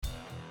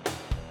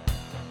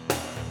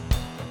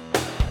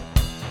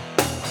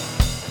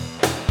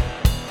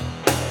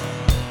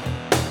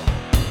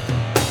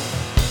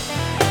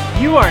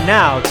You are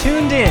now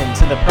tuned in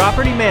to the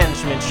Property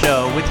Management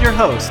Show with your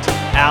host,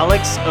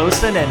 Alex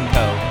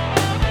Osenenko.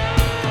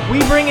 We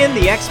bring in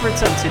the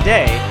experts of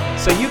today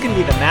so you can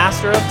be the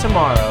master of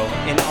tomorrow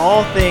in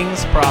all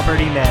things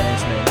property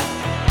management.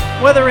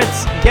 Whether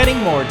it's getting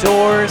more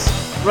doors,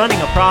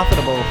 running a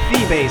profitable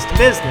fee-based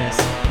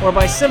business, or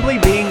by simply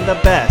being the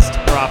best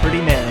property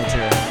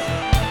manager.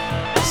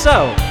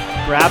 So,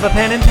 grab a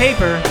pen and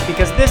paper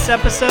because this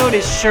episode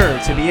is sure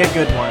to be a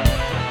good one.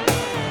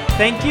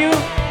 Thank you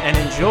and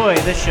enjoy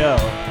the show.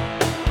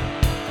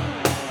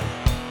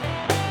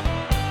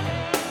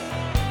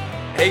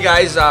 Hey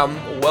guys,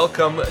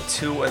 welcome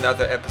to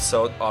another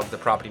episode of the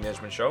Property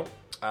Management Show.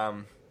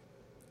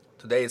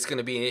 Today it's going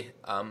to be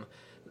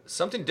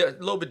something a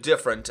little bit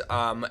different,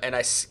 and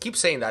I keep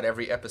saying that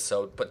every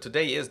episode, but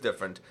today is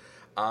different.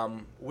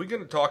 We're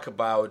going to talk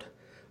about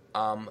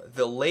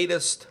the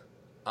latest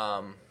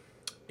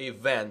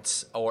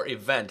event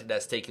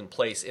that's taking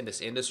place in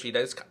this industry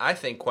that is, I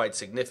think, quite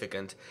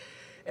significant.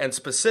 And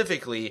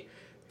specifically,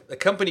 a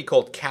company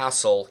called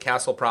Castle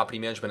Property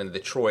Management in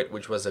Detroit,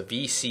 which was a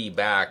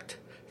VC-backed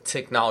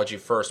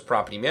technology-first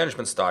property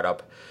management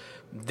startup,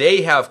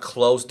 they have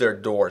closed their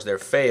doors. They're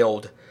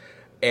failed.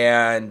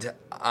 And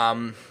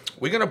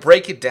we're going to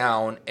break it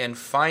down and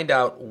find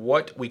out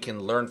what we can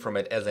learn from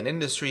it as an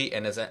industry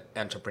and as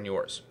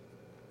entrepreneurs.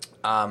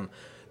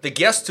 The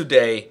guest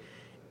today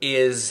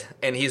is,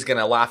 and he's going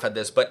to laugh at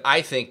this, but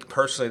I think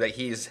personally that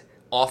he's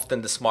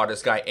often the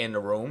smartest guy in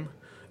the room,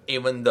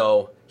 even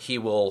though he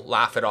will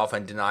laugh it off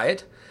and deny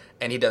it,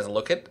 and he doesn't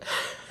look it.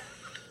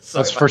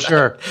 That's for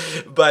sure.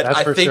 But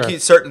I think he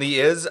certainly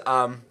is.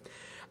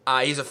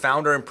 He's a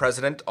founder and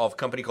president of a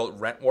company called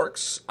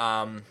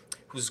RentWorks,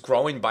 who's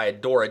growing by a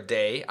door a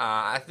day.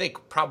 I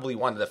think probably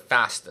one of the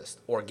fastest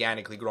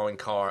organically growing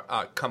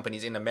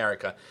companies in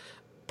America.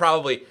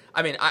 Probably.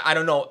 I mean, I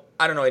don't know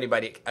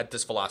anybody at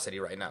this velocity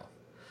right now.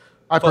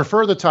 I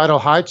prefer the title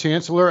High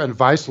Chancellor and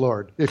Vice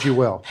Lord, if you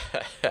will.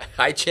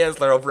 High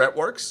Chancellor of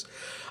RentWorks.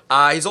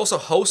 He's also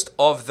host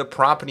of the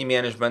Property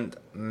Management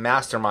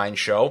Mastermind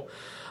Show,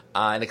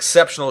 an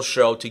exceptional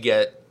show to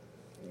get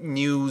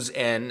news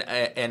and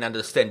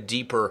understand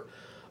deeper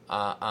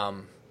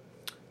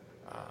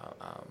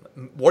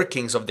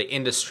workings of the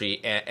industry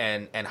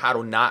and how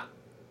to not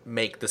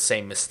make the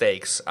same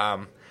mistakes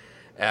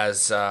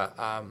as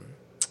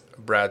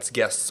Brad's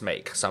guests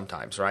make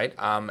sometimes, right?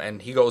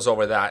 And he goes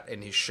over that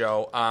in his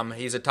show.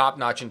 He's a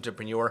top-notch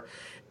entrepreneur,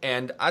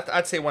 and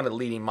I'd say one of the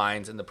leading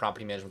minds in the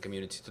property management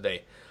community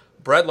today.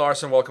 Brad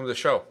Larson, welcome to the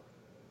show.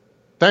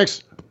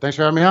 Thanks for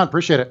having me on.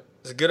 Appreciate it.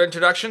 It's a good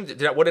introduction.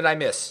 What did I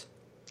miss?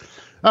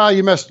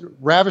 You missed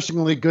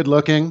ravishingly good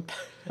looking.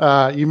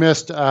 You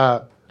missed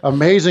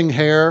amazing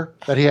hair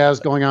that he has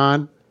going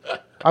on.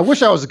 I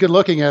wish I was as good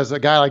looking as a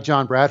guy like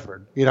John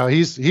Bradford. You know,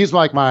 he's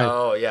like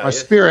my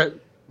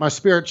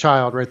spirit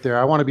child right there.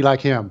 I want to be like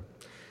him.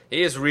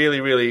 He is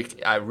really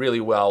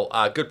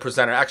well. Good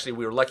presenter. Actually,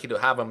 we were lucky to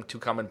have him to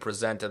come and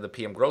present at the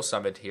PM Growth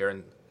Summit here in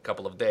a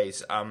couple of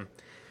days.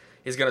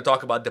 He's going to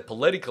talk about the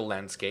political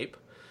landscape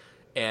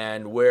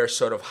and where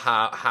sort of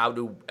how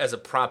to, as a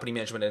property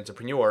management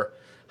entrepreneur,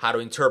 how to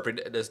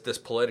interpret this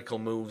political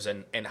moves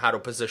and how to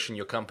position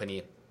your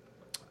company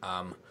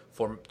to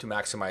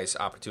maximize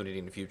opportunity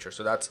in the future.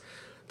 So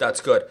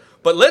that's good.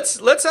 But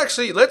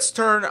let's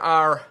turn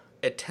our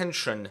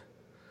attention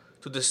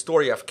to the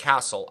story of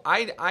Castle.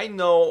 I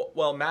know,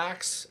 well,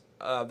 Max,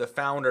 the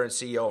founder and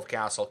CEO of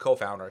Castle,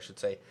 co-founder I should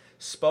say,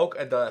 spoke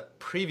at the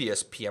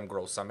previous PM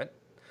Growth Summit.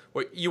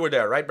 You were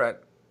there, right, Brad?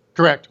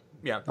 Correct.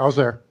 Yeah. I was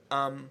there.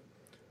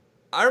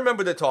 I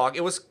remember the talk.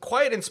 It was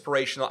quite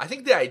inspirational. I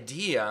think the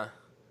idea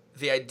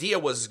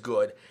was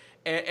good.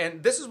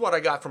 And this is what I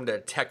got from their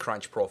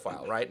TechCrunch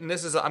profile, right? And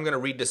I'm going to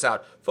read this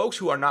out. Folks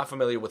who are not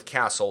familiar with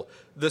Castle,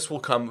 this will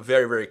come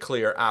very, very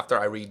clear after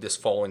I read this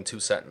following two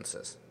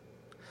sentences.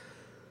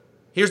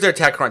 Here's their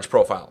TechCrunch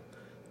profile.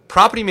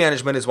 Property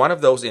management is one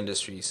of those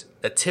industries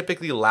that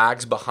typically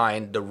lags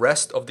behind the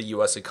rest of the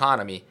U.S.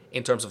 economy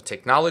in terms of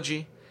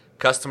technology,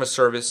 customer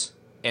service,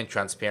 and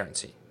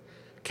transparency.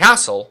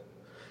 Castle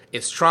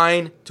is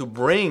trying to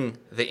bring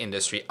the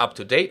industry up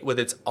to date with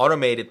its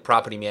automated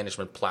property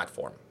management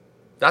platform.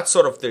 That's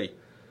sort of the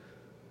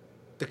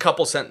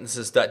couple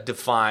sentences that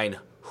define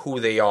who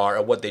they are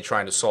and what they're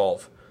trying to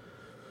solve.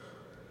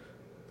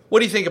 What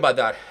do you think about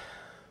that,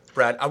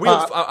 Brad?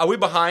 Are we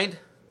behind?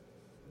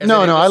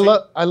 No.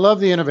 I love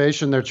the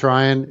innovation they're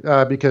trying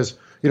because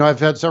I've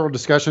had several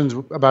discussions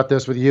about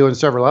this with you and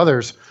several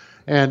others,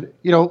 and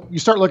you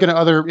start looking at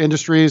other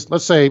industries.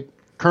 Let's say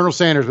Colonel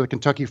Sanders with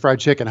Kentucky Fried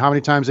Chicken. How many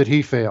times did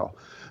he fail?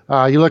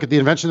 You look at the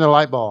invention of the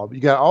light bulb. You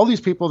got all these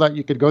people that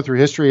you could go through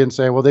history and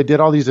say, well, they did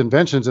all these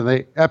inventions and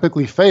they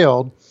epically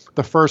failed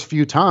the first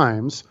few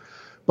times.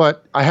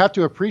 But I have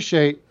to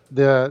appreciate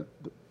the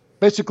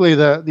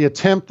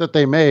attempt that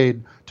they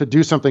made to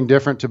do something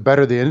different to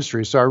better the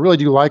industry. So I really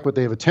do like what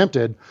they've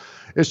attempted.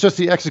 It's just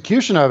the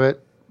execution of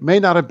it may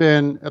not have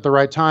been at the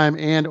right time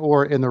and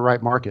or in the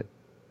right market.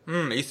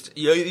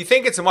 You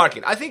think it's a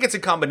market. I think it's a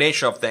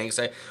combination of things.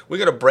 We're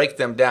going to break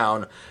them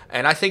down.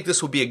 And I think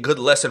this will be a good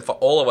lesson for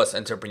all of us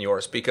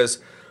entrepreneurs because,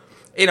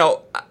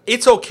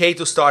 it's okay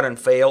to start and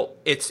fail.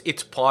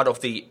 It's part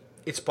of the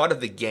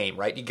game,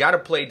 right? You got to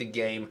play the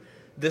game.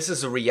 This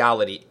is a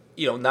reality.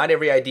 Not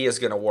every idea is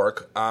going to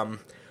work.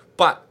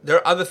 But there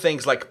are other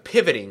things like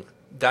pivoting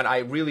that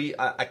I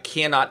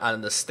cannot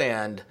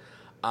understand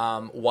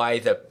why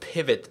the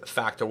pivot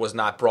factor was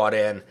not brought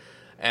in.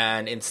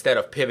 And instead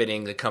of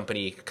pivoting, the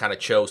company kind of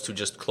chose to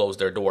just close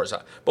their doors.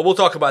 But we'll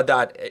talk about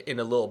that in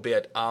a little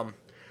bit.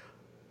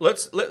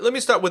 Let me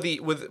start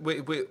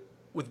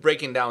with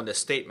breaking down this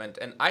statement.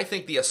 And I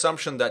think the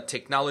assumption that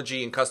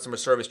technology and customer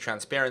service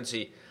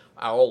transparency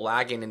are all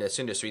lagging in this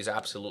industry is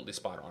absolutely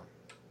spot on,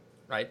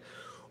 right?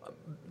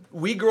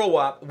 We grow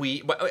up,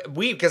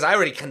 because I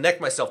already connect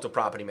myself to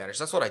property managers.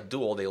 That's what I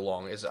do all day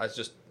long.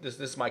 This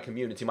is my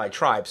community, my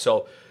tribe.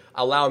 So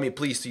allow me,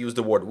 please, to use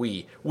the word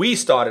we. We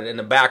started in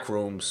the back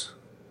rooms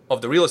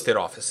of the real estate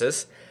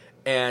offices,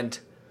 and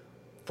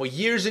for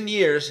years and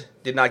years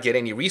did not get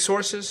any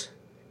resources,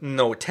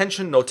 no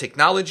attention, no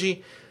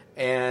technology,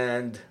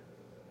 and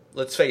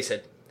let's face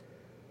it,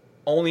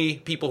 only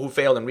people who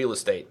failed in real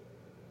estate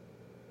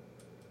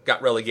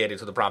got relegated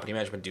to the property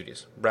management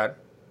duties. Brad?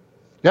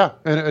 Yeah,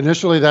 and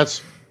initially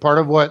that's part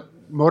of what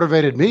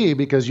motivated me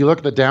because you look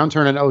at the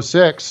downturn in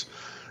 06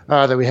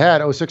 that we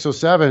had, 06,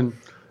 07,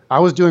 I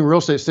was doing real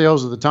estate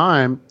sales at the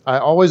time. I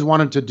always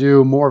wanted to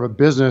do more of a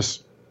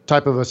business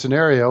type of a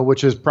scenario,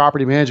 which is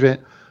property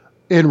management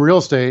in real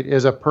estate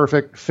is a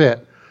perfect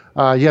fit.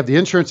 You have the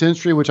insurance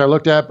industry, which I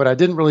looked at, but I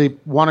didn't really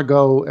want to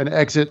go and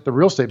exit the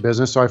real estate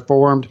business. So I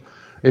formed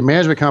a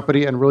management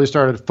company and really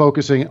started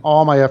focusing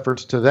all my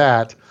efforts to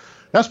that.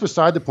 That's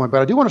beside the point,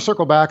 but I do want to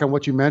circle back on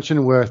what you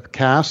mentioned with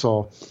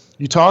Castle.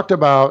 You talked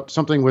about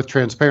something with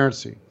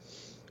transparency,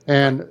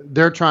 and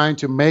they're trying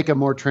to make a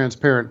more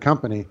transparent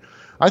company.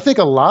 I think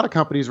a lot of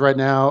companies right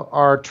now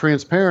are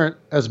transparent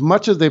as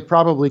much as they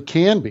probably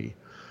can be.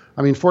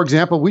 I mean, for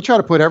example, we try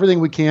to put everything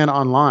we can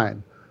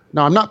online.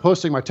 Now, I'm not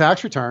posting my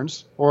tax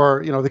returns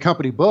or, the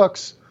company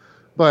books,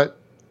 but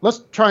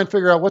let's try and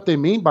figure out what they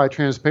mean by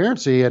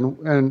transparency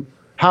and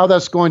how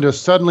that's going to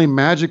suddenly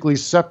magically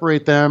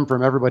separate them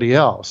from everybody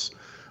else.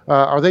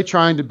 Are they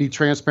trying to be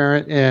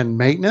transparent in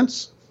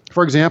maintenance,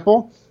 for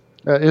example?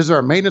 Is there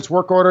a maintenance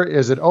work order?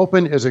 Is it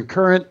open? Is it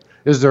current?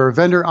 Is there a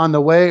vendor on the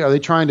way? Are they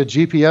trying to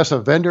GPS a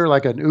vendor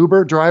like an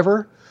Uber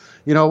driver?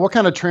 What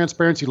kind of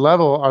transparency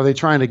level are they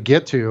trying to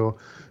get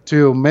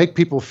to make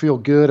people feel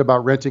good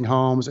about renting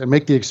homes and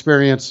make the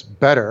experience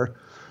better?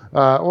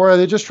 Or are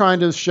they just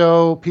trying to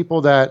show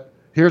people that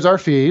here's our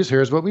fees,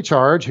 here's what we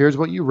charge, here's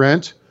what you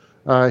rent,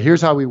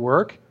 here's how we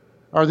work?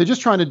 Are they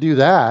just trying to do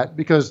that?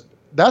 Because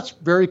that's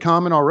very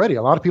common already.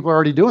 A lot of people are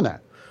already doing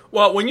that.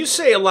 Well, when you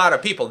say a lot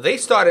of people, they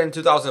started in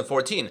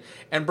 2014.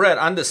 And Brett,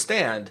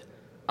 understand,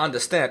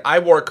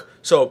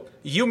 so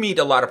you meet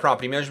a lot of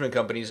property management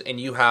companies and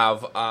you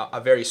have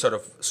a very sort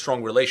of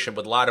strong relationship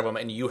with a lot of them,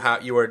 and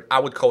I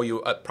would call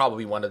you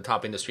probably one of the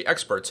top industry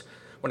experts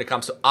when it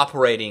comes to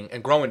operating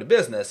and growing the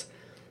business.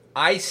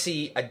 I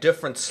see a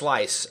different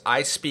slice.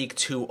 I speak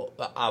to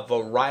a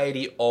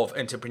variety of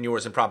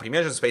entrepreneurs in property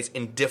management space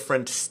in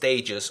different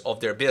stages of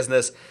their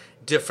business,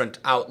 different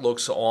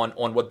outlooks on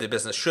what the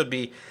business should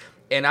be.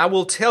 And I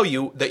will tell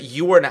you that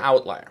you were an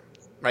outlier,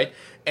 right?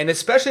 And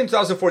especially in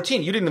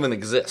 2014, you didn't even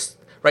exist,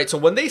 right? So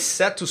when they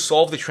set to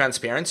solve the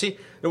transparency,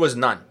 there was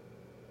none,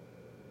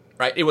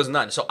 right? It was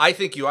none. So I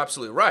think you're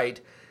absolutely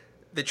right.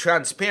 The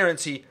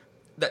transparency,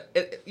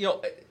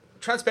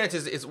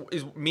 transparency is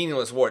a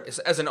meaningless word.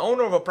 As an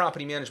owner of a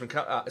property management,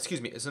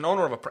 as an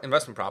owner of an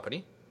investment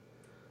property,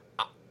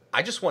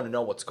 I just want to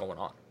know what's going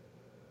on.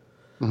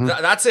 Mm-hmm.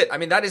 That's it. I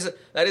mean, that is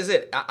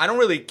it. I don't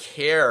really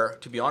care,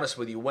 to be honest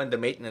with you, when the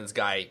maintenance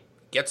guy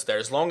gets there.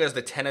 As long as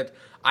the tenant,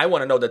 I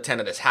want to know the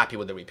tenant is happy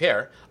with the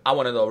repair. I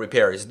want to know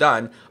repair is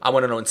done. I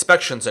want to know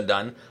inspections are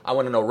done. I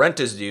want to know rent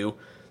is due.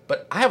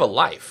 But I have a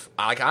life.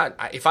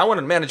 If I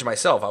wanted to manage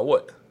myself, I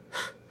would.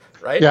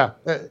 Right? Yeah,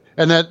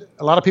 and that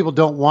a lot of people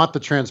don't want the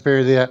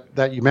transparency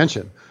that you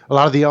mentioned. A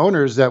lot of the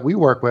owners that we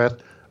work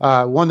with,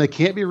 one, they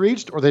can't be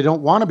reached or they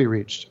don't want to be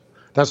reached.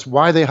 That's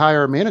why they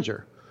hire a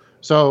manager.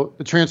 So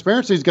the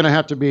transparency is going to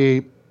have to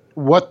be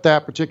what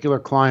that particular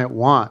client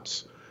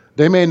wants.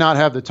 They may not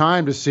have the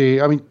time to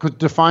see,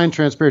 define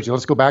transparency.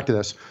 Let's go back to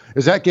this.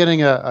 Is that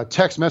getting a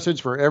text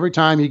message for every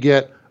time you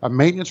get a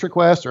maintenance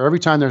request or every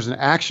time there's an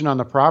action on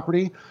the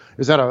property?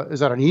 Is that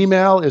an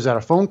email? Is that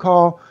a phone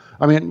call?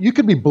 I mean, you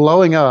could be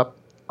blowing up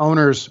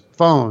owners'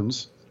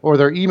 phones or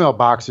their email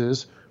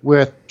boxes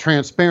with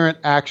transparent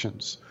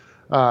actions.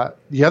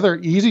 The other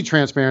easy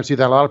transparency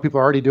that a lot of people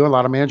already do, a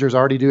lot of managers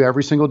already do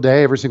every single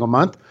day, every single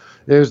month,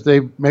 is they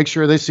make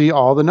sure they see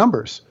all the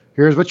numbers.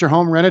 Here's what your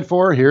home rented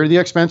for. Here are the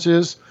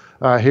expenses.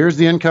 Here's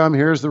the income.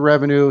 Here's the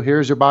revenue.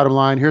 Here's your bottom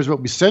line. Here's what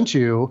we sent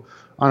you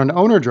on an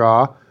owner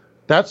draw.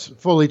 That's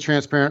fully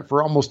transparent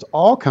for almost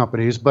all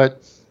companies.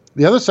 But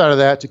the other side of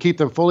that, to keep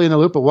them fully in the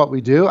loop of what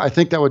we do, I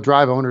think that would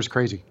drive owners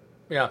crazy.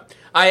 Yeah,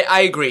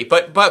 I agree.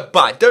 But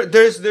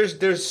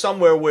there's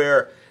somewhere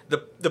where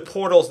the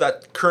portals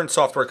that current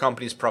software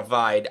companies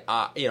provide,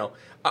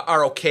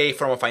 are okay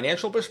from a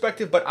financial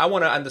perspective, but I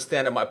want to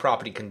understand my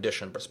property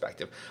condition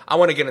perspective. I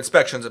want to get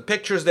inspections and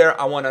pictures there.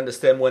 I want to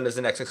understand when is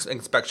the next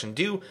inspection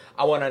due.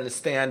 I want to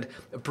understand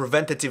a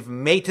preventative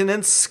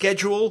maintenance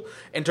schedule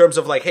in terms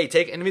of like, hey,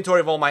 take inventory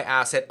of all my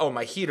asset. Oh,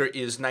 my heater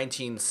is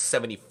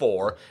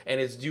 1974 and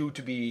it's due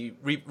to be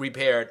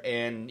repaired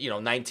in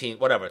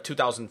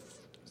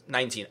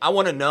 2019. I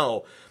want to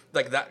know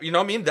like that. You know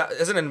what I mean? That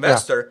as an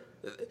investor,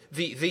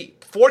 the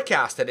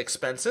forecasted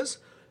expenses,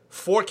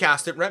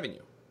 forecasted revenue.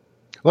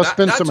 Let's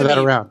spin some of that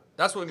around.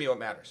 That's what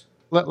matters.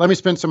 Let me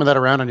spin some of that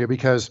around on you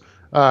because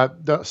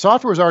the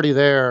software is already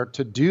there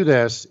to do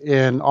this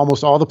in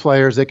almost all the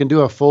players. They can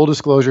do a full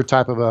disclosure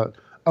type of a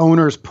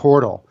owner's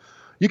portal.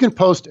 You can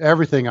post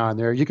everything on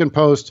there. You can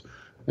post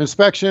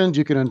inspections.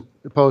 You can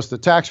post the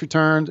tax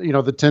returns, the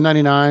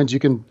 1099s. You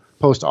can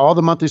post all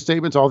the monthly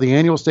statements, all the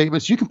annual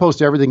statements. You can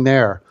post everything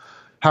there.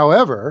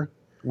 However,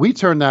 we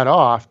turned that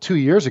off 2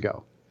 years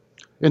ago.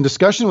 In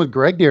discussion with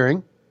Greg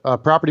Deering, a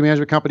property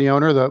management company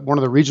owner, one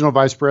of the regional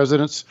vice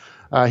presidents.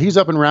 He's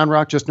up in Round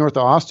Rock, just north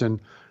of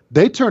Austin.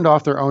 They turned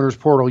off their owner's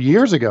portal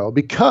years ago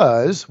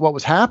because what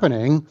was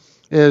happening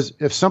is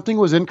if something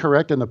was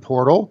incorrect in the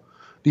portal,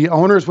 the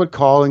owners would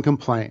call and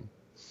complain.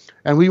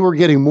 And we were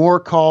getting more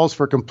calls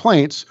for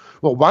complaints.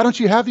 Well, why don't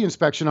you have the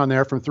inspection on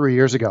there from 3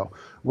 years ago?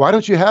 Why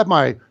don't you have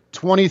my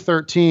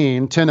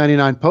 2013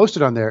 1099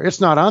 posted on there? It's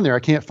not on there. I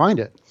can't find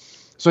it.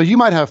 So you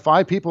might have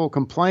 5 people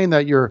complain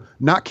that you're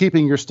not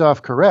keeping your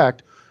stuff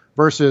correct,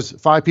 versus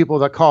 5 people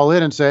that call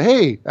in and say,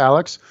 hey,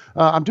 Alex,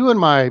 I'm doing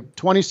my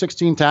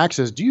 2016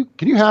 taxes.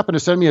 Can you happen to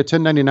send me a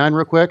 1099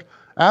 real quick?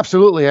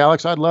 Absolutely,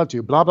 Alex, I'd love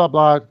to. Blah, blah,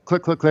 blah.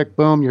 Click, click, click.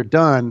 Boom, you're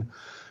done.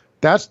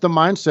 That's the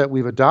mindset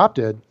we've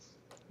adopted.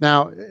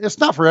 Now, it's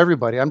not for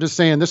everybody. I'm just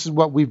saying this is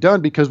what we've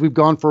done because we've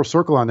gone full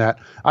circle on that.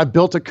 I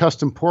built a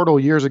custom portal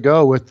years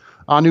ago with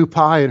Anu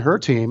Pai and her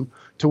team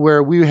to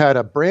where we had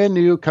a brand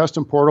new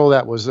custom portal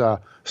that was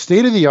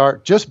state of the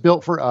art, just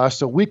built for us.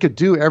 So we could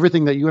do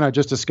everything that you and I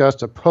just discussed,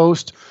 to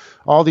post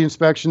all the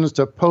inspections,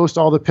 to post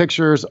all the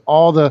pictures,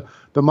 all the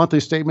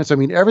monthly statements. I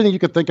mean, everything you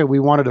could think of, we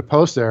wanted to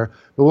post there.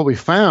 But what we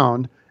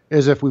found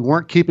is if we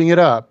weren't keeping it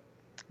up,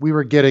 we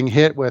were getting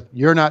hit with,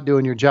 you're not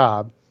doing your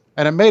job.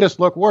 And it made us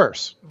look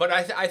worse. But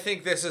I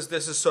think this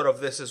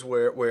is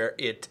where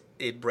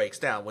it breaks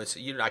down when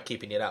you're not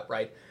keeping it up,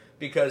 right?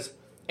 Because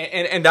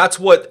and that's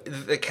what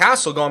the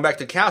Castle, going back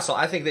to Castle,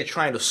 I think they're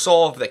trying to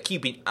solve the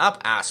keeping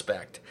up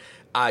aspect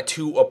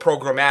to a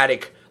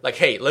programmatic, like,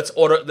 hey,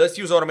 let's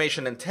use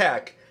automation and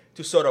tech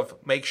to sort of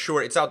make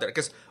sure it's out there.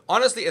 Because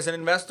honestly, as an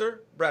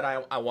investor, Brett,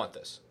 I want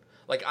this.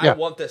 Like, I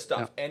want this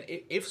stuff. Yeah. And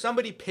if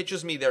somebody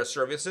pitches me their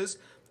services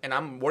and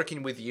I'm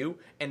working with you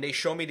and they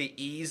show me the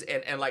ease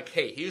and like,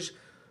 hey,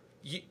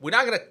 we're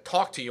not going to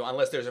talk to you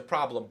unless there's a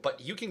problem, but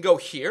you can go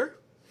here,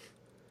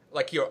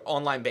 like your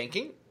online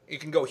banking. You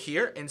can go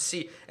here and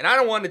see, and I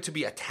don't want it to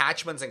be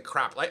attachments and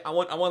crap. Like I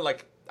want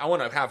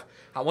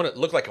to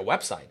look like a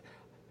website.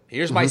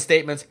 Here's my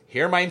statements.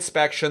 Here are my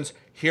inspections.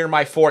 Here are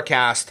my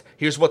forecast.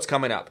 Here's what's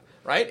coming up.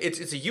 Right?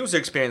 It's a user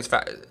experience.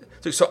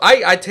 So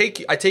I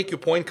take your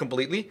point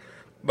completely,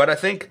 but I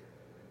think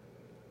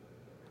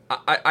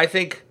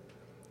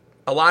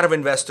a lot of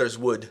investors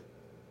would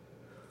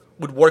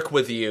work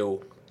with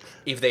you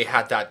if they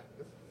had that.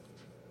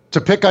 To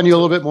pick on you a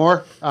little bit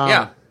more.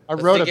 I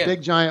wrote a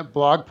big giant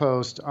blog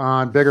post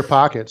on Bigger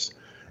Pockets,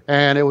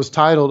 and it was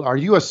titled, "Are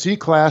you a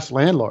C-class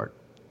landlord?"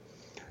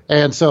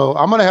 And so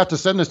I'm going to have to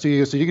send this to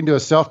you so you can do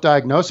a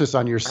self-diagnosis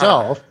on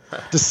yourself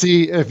to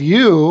see if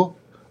you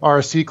are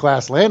a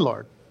C-class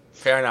landlord.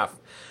 Fair enough.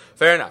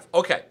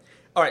 Okay.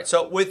 All right.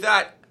 So with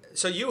that,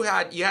 so you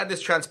had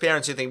this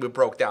transparency thing we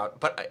broke down,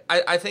 but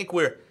I think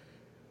we're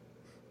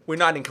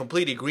not in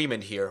complete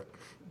agreement here.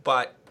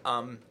 But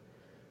no,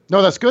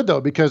 that's good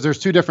though, because there's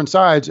two different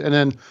sides, and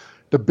then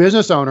the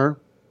business owner,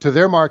 to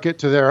their market,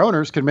 to their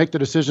owners, can make the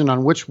decision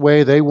on which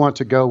way they want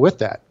to go with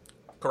that.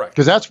 Correct.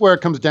 Because that's where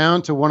it comes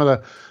down to one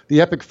of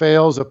the epic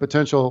fails of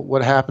potential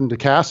what happened to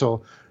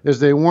Castle is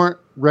they weren't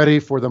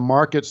ready for the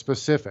market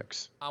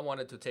specifics. I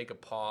wanted to take a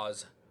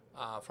pause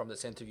from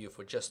this interview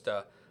for just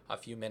a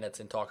few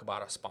minutes and talk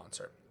about our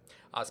sponsor.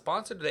 Our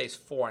sponsor today is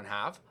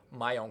 4.5,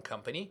 my own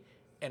company,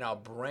 and our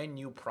brand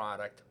new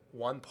product,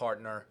 One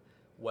Partner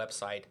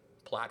website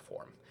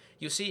platform.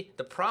 You see,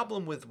 the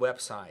problem with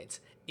websites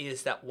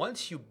is that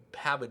once you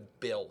have it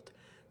built,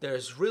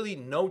 there's really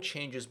no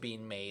changes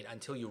being made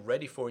until you're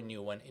ready for a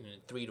new one in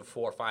 3 to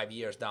 4 or 5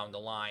 years down the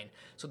line.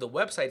 So the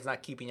website's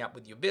not keeping up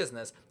with your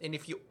business. And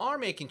if you are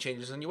making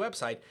changes on your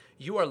website,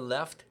 you are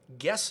left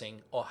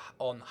guessing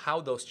on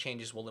how those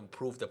changes will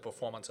improve the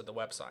performance of the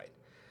website,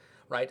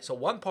 right? So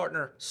One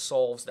Partner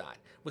solves that.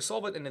 We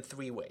solve it in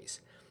 3 ways.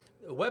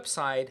 The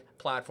website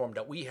platform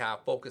that we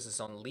have focuses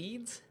on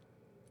leads,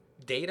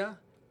 data,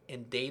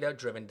 and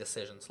data-driven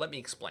decisions. Let me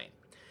explain.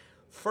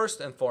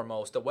 First and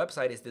foremost, the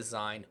website is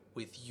designed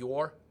with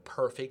your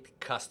perfect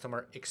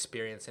customer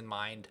experience in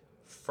mind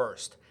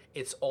first.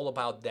 It's all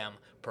about them.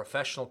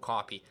 Professional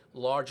copy,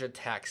 larger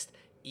text,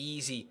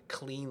 easy,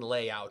 clean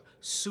layout,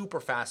 super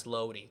fast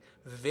loading,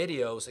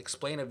 videos,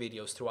 explainer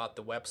videos throughout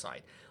the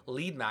website,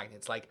 lead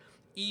magnets like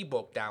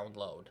ebook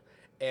download,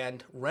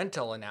 and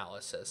rental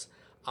analysis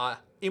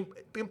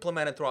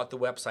implemented throughout the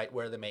website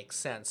where they make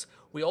sense.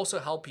 We also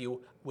help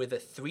you with a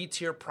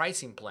 3-tier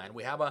pricing plan.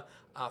 We have a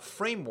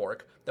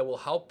framework that will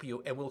help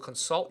you and will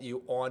consult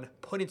you on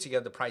putting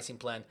together the pricing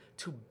plan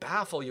to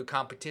baffle your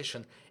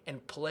competition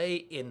and play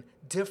in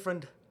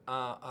different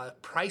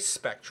price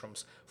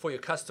spectrums for your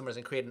customers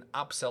and create an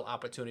upsell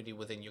opportunity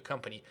within your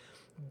company.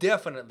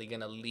 Definitely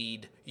going to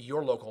lead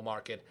your local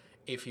market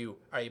if you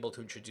are able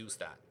to introduce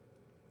that.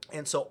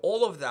 And so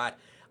all of that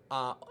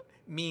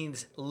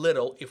means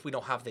little if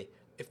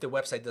the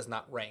website does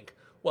not rank.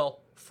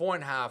 Well,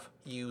 4.5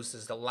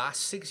 uses the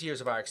last 6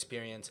 years of our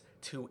experience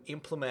to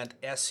implement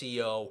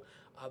SEO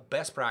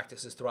best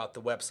practices throughout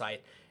the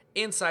website,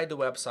 inside the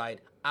website,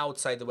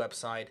 outside the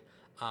website,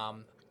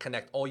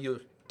 connect all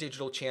your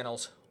digital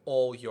channels,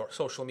 all your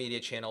social media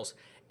channels,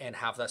 and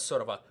have that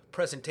sort of a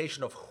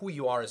presentation of who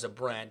you are as a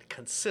brand,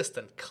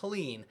 consistent,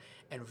 clean,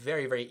 and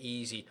very, very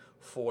easy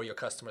for your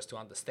customers to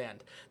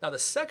understand. Now, the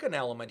second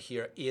element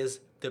here is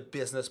the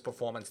business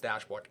performance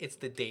dashboard. It's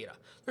the data.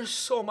 There's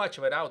so much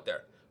of it out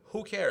there.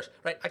 Who cares,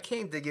 right? I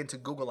can't dig into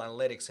Google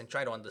Analytics and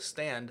try to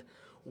understand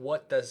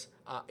what is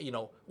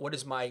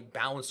my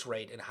bounce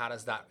rate and how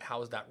is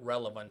that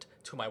relevant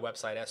to my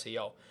website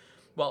SEO.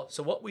 Well,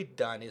 so what we've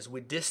done is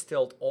we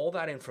distilled all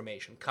that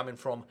information coming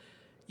from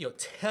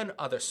 10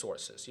 other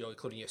sources,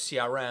 including your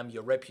CRM,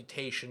 your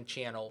reputation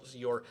channels,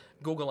 your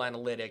Google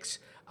Analytics,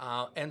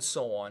 and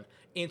so on,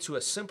 into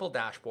a simple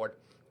dashboard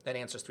that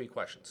answers 3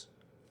 questions.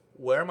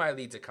 Where my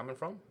leads are coming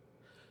from?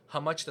 How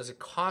much does it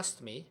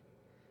cost me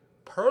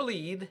per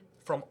lead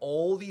from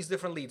all these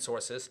different lead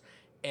sources?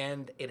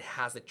 And it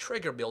has a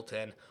trigger built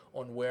in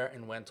on where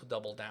and when to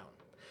double down.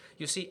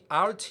 You see,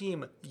 our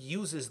team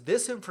uses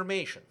this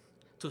information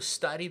to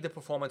study the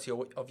performance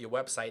of your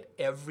website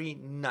every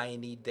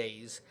 90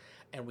 days.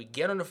 And we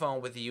get on the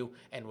phone with you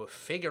and we'll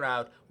figure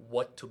out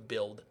what to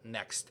build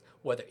next.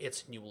 Whether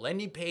it's new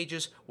landing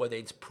pages, whether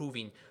it's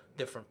putting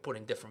different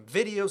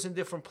videos in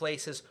different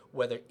places,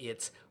 whether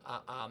it's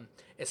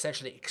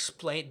essentially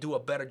do a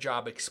better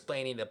job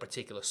explaining the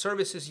particular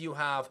services you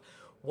have.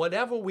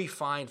 Whatever we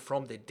find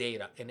from the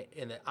data and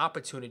the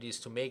opportunities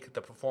to make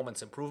the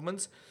performance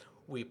improvements,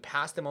 we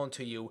pass them on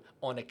to you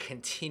on a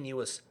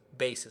continuous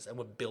basis and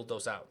we build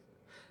those out.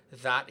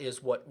 That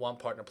is what One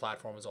Partner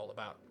Platform is all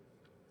about.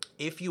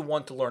 If you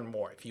want to learn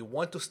more, if you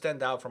want to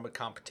stand out from a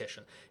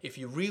competition, if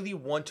you really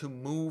want to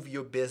move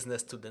your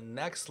business to the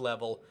next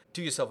level,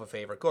 do yourself a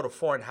favor. Go to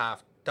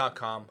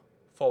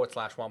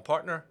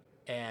 4.5.com/OnePartner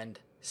and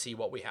see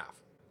what we have.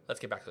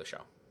 Let's get back to the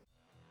show.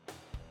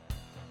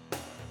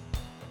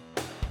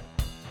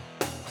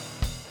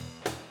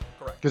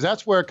 Because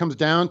that's where it comes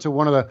down to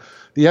one of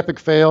the epic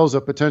fails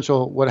of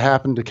potential what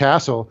happened to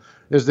Castle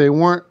is they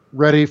weren't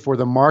ready for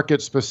the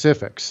market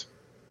specifics.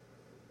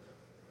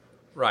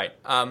 Right.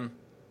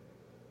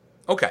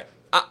 Okay.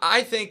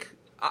 I think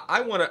I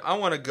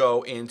want to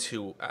go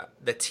into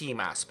the team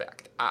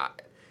aspect.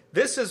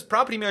 This is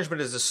property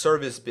management is a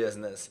service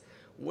business.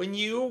 When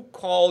you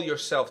call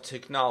yourself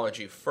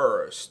technology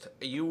first,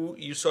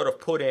 you sort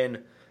of put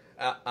in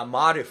a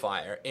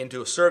modifier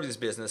into a service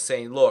business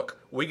saying, look,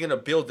 we're going to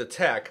build the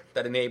tech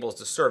that enables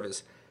the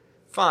service.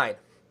 Fine.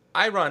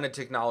 I run a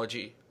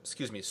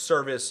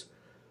service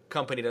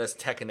company that is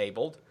tech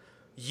enabled.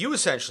 You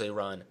essentially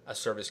run a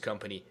service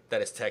company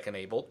that is tech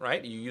enabled,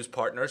 right? You use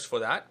partners for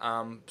that.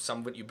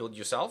 Some of it you build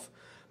yourself,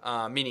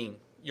 meaning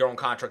your own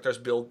contractors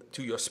build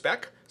to your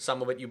spec.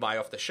 Some of it you buy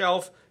off the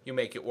shelf. You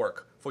make it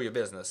work for your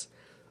business.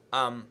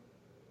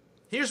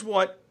 Here's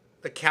what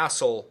the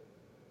Castle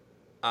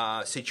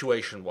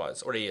situation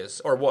was.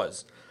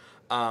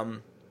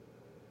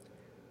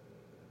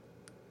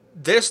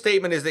 Their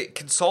statement is they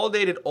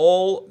consolidated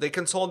all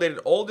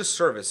the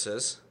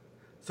services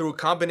through a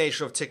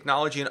combination of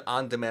technology and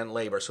on-demand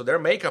labor. So their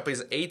makeup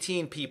is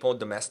 18 people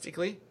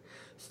domestically,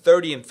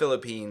 30 in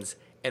Philippines,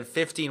 and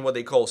 15 what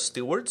they call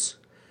stewards,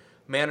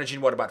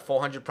 managing about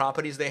 400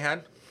 properties they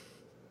had.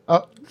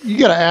 You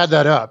got to add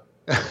that up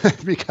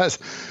because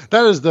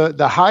that is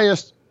the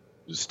highest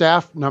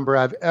staff number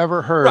I've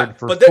ever heard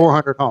for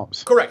 400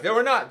 homes. Correct.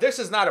 This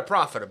is not a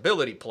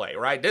profitability play,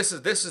 right? This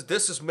is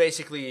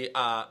basically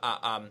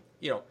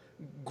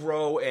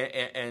grow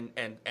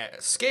and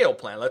scale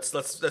plan.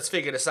 Let's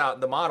figure this out in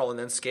the model and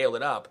then scale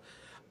it up.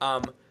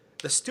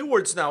 The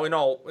stewards now, in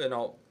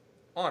all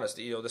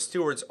honesty, the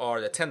stewards are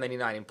the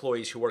 1099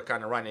 employees who were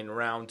kind of running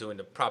around doing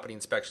the property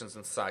inspections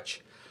and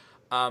such.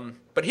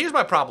 But here's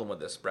my problem with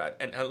this, Brad,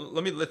 and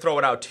let me throw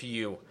it out to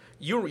you.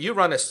 You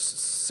run a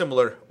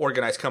similar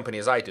organized company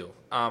as I do.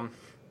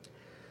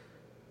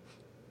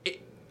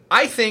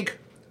 I think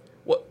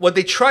what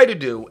they try to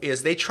do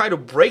is they try to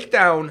break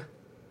down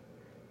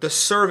the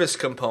service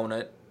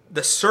component,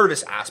 the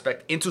service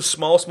aspect, into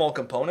small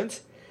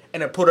components,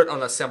 and then put it on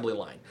an assembly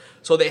line.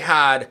 So they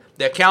had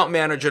the account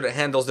manager that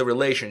handles the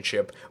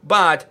relationship,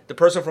 but the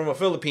person from the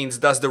Philippines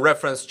does the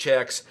reference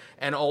checks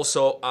and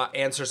also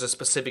answers the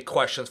specific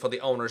questions for the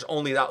owners,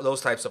 only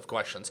those types of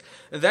questions.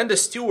 And then the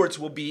stewards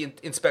will be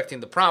inspecting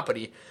the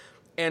property,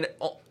 and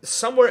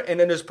somewhere, and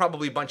then there's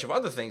probably a bunch of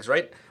other things,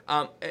 right?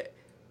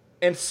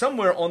 And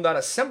somewhere on that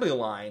assembly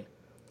line,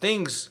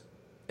 things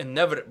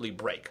inevitably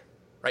break,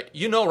 right?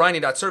 You know,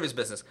 running that service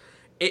business,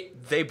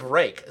 they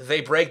break.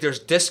 There's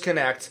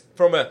disconnect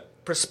from a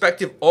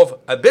perspective of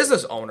a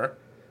business owner,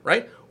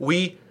 right?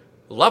 We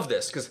love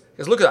this because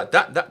look at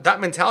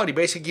that mentality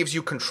basically gives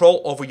you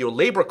control over your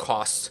labor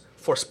costs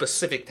for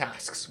specific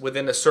tasks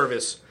within the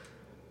service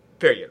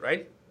period,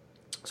 right?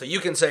 So you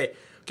can say,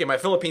 okay, my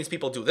Philippines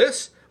people do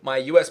this, my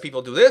US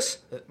people do this,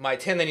 my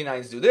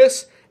 1099s do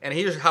this, and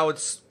here's how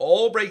it's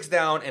all breaks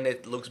down, and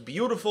it looks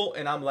beautiful,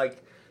 and I'm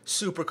like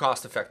super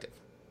cost effective.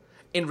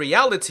 In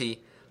reality,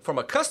 from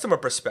a customer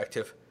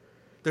perspective,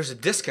 there's a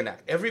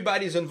disconnect.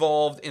 Everybody's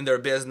involved in their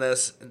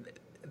business.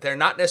 They're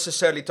not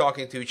necessarily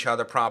talking to each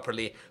other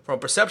properly. From a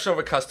perception of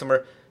a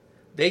customer,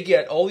 they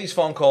get all these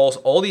phone calls,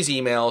 all these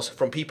emails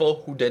from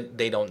people who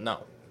they don't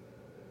know.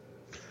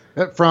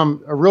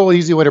 From a real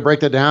easy way to break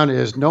that down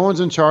is no one's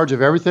in charge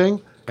of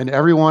everything and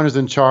everyone is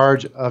in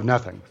charge of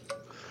nothing.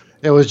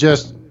 It was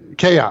just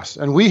chaos.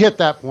 And we hit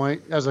that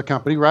point as a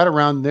company right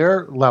around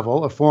their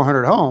level of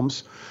 400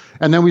 homes.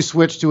 And then we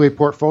switched to a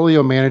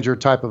portfolio manager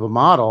type of a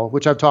model,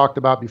 which I've talked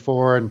about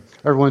before and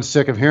everyone's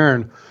sick of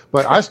hearing.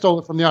 But I stole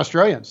it from the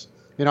Australians.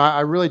 You know,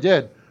 I really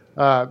did.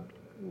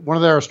 One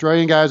of their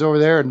Australian guys over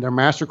there in their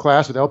master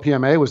class with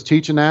LPMA was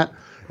teaching that.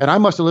 And I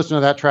must have listened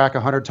to that track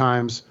 100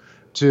 times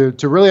to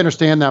really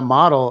understand that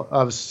model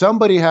of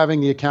somebody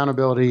having the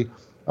accountability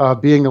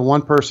of being the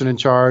one person in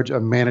charge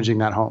of managing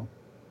that home.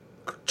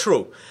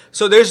 True.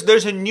 So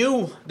there's a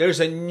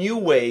new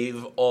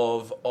wave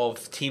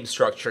of team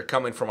structure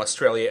coming from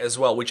Australia as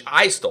well, which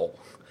I stole.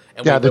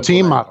 And yeah, the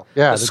team model.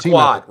 Yeah, the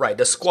squad. Team right,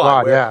 the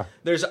squad. Yeah.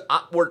 There's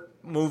upward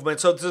movement.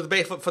 So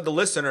for the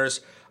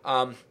listeners,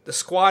 the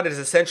squad is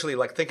essentially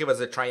like, think of it as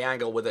a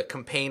triangle with a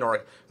campaign or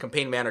a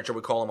campaign manager,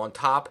 we call them, on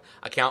top,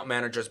 account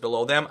managers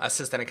below them,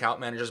 assistant account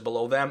managers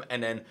below them,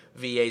 and then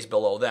VAs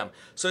below them.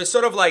 So it's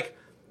sort of like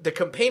the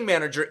campaign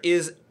manager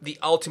is the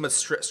ultimate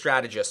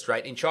strategist,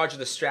 right? In charge of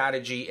the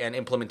strategy and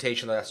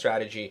implementation of that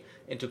strategy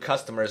into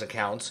customers'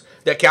 accounts.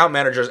 The account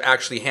managers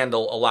actually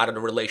handle a lot of the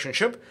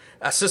relationship.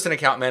 Assistant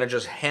account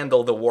managers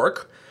handle the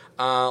work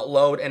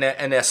load, and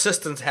the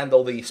assistants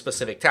handle the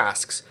specific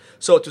tasks.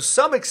 So to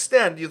some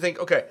extent, you think,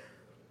 okay,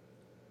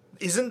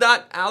 isn't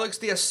that, Alex,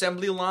 the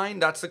assembly line?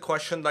 That's the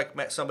question like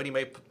somebody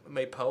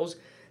may pose.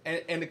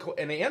 And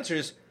the answer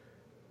is,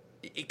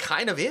 it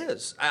kind of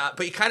is,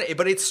 but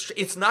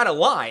it's not a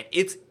line.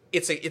 It's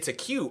a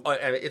queue.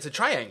 It's a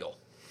triangle,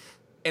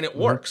 and it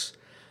works.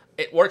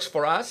 It works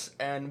for us,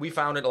 and we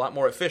found it a lot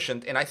more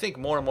efficient. And I think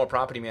more and more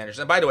property managers.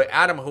 And by the way,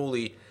 Adam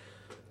Hooley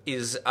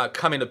is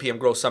coming to PM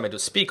Growth Summit to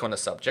speak on the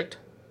subject.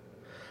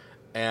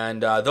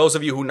 And those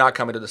of you who are not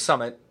coming to the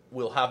summit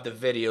will have the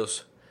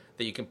videos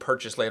that you can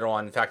purchase later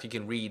on. In fact, you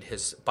can read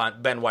his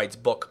Ben White's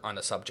book on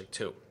the subject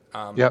too.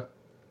 Yep.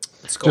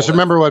 Just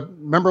remember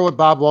what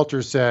Bob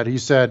Walters said. He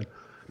said,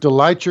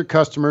 delight your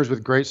customers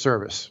with great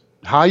service.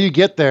 How you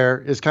get there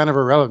is kind of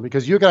irrelevant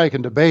because you guys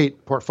can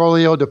debate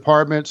portfolio,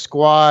 department,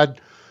 squad,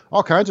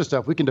 all kinds of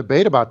stuff. We can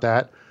debate about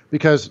that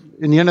because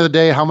in the end of the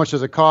day, how much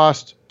does it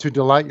cost to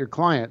delight your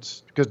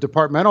clients? Because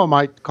departmental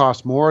might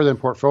cost more than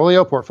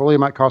portfolio. Portfolio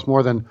might cost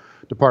more than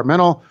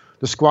departmental.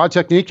 The squad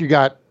technique, you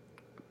got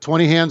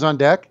 20 hands on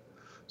deck.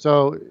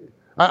 So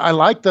I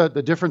like the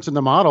difference in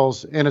the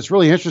models, and it's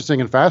really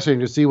interesting and fascinating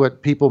to see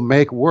what people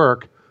make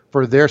work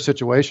for their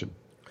situation.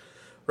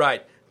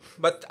 Right.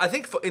 But I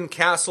think in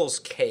Castle's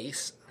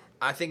case,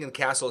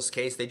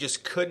 they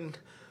just couldn't,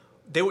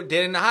 they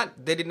did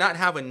not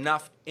have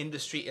enough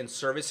industry and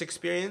service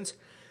experience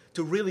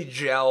to really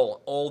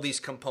gel all these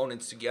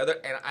components together.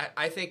 And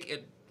I think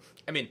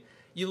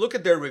you look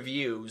at their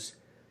reviews,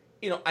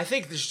 I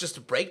think there's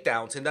just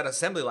breakdowns in that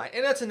assembly line,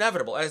 and that's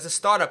inevitable. As a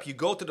startup, you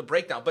go to the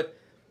breakdown, but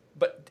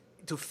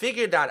to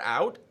figure that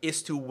out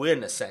is to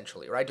win,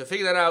 essentially, right? To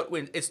figure that out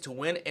is to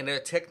win, and the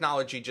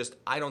technology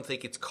I don't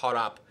think it's caught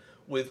up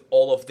with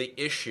all of the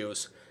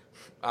issues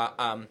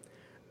that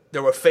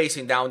we're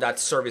facing down that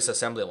service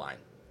assembly line.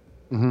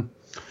 Mm-hmm.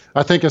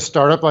 I think a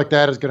startup like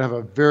that is going to have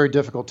a very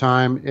difficult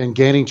time in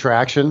gaining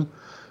traction.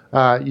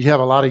 You have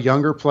a lot of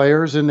younger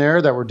players in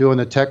there that were doing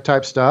the tech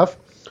type stuff,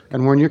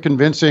 and when you're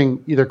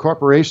convincing either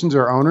corporations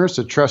or owners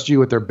to trust you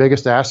with their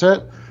biggest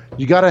asset,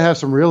 you got to have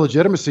some real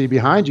legitimacy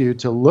behind you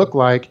to look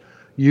like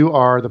you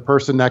are the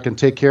person that can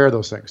take care of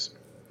those things.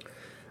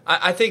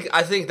 I think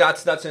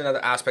that's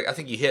another aspect. I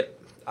think you hit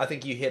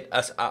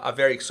a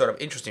very sort of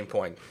interesting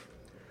point.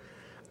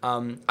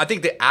 I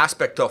think the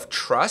aspect of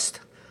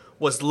trust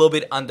was a little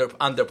bit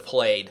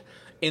underplayed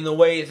in the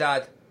way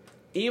that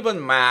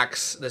even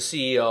Max, the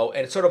CEO,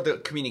 and sort of the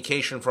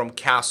communication from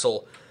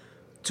Castle,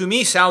 to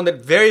me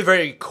sounded very,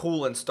 very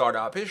cool and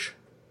startup-ish.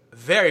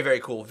 Very, very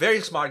cool. Very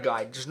smart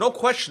guy. There's no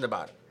question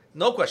about it.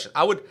 No question.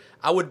 I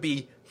would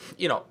be,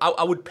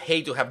 I would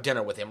pay to have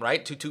dinner with him,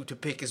 right? To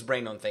pick his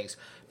brain on things.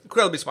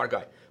 Incredibly smart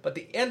guy. But at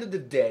the end of the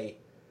day,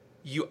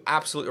 you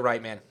absolutely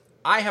right, man.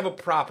 I have a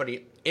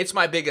property. It's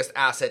my biggest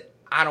asset.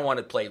 I don't want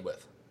it played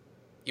with.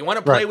 You want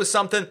to play with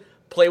something,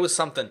 play with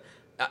something.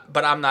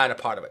 But I'm not a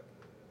part of it.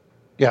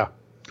 Yeah.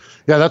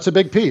 Yeah, that's a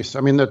big piece.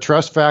 I mean, the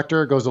trust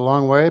factor goes a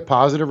long way.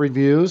 Positive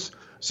reviews,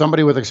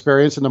 somebody with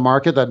experience in the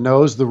market that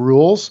knows the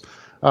rules.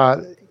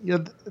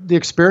 The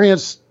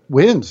experience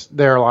wins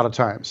there a lot of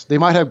times. They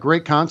might have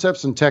great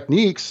concepts and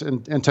techniques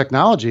and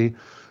technology,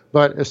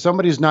 but if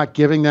somebody's not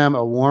giving them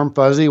a warm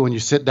fuzzy when you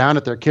sit down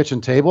at their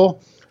kitchen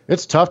table,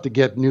 it's tough to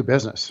get new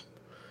business.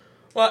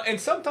 Well, and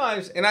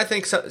sometimes, and I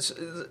think,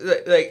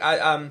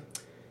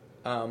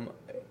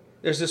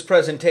 there's this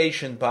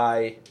presentation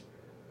by,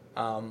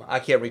 I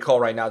can't recall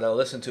right now that I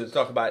listened to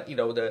talk about,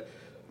 the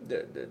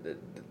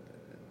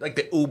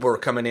Uber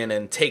coming in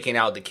and taking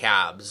out the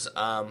cabs.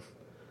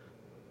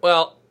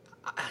 Well,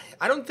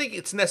 I don't think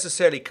it's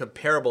necessarily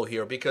comparable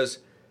here because,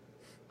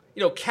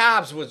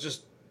 cabs was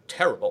just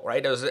terrible,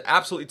 right? It was an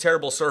absolutely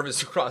terrible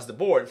service across the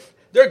board.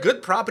 There are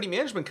good property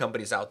management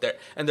companies out there,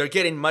 and they're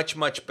getting much,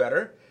 much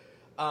better.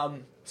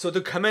 So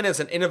to come in as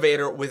an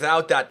innovator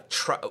without that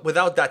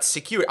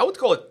security, I would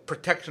call it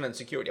protection and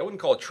security. I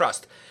wouldn't call it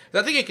trust.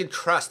 I think you can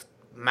trust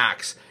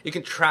Max. You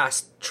can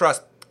trust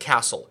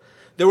Castle.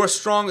 They were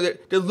strong.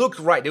 They looked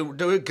right. They were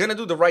going to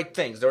do the right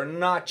things. They're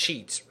not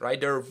cheats, right?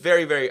 They're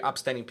very, very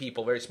upstanding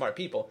people, very smart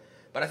people.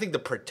 But I think the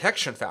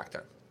protection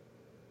factor,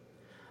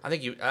 I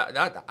think you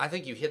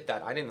hit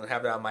that. I didn't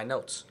have that on my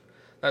notes.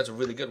 That's a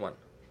really good one.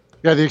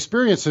 Yeah, the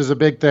experience is a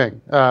big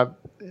thing.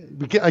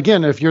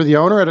 Again, if you're the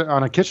owner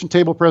on a kitchen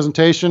table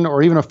presentation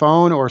or even a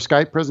phone or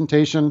Skype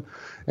presentation,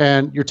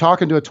 and you're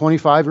talking to a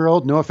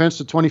 25-year-old, no offense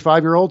to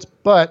 25-year-olds,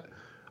 but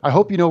I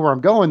hope you know where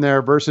I'm going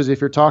there versus if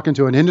you're talking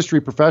to an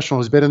industry professional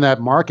who's been in that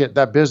market,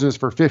 that business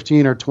for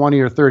 15 or 20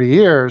 or 30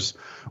 years,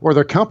 or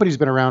their company's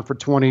been around for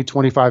 20,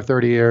 25,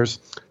 30 years.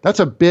 That's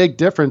a big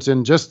difference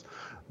in just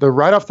the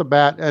right off the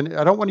bat. And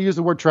I don't want to use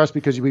the word trust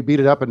because we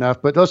beat it up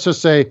enough, but let's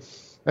just say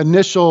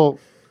initial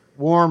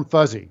warm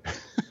fuzzy.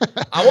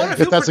 I want to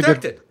feel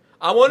protected.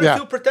 I want to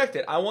feel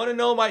protected. I want to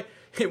know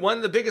one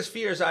of the biggest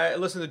fears. I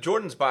listened to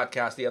Jordan's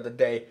podcast the other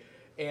day,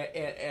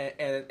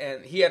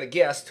 and he had a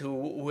guest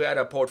who had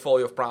a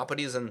portfolio of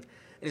properties, and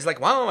he's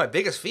like, one of my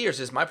biggest fears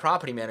is my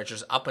property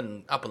manager's up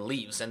and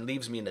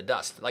leaves me in the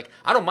dust. Like,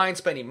 I don't mind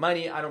spending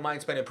money. I don't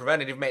mind spending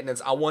preventative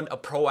maintenance. I want a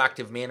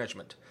proactive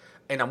management,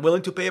 and I'm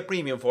willing to pay a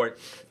premium for it.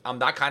 I'm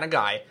that kind of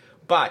guy.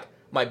 But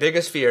my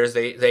biggest fear is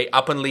they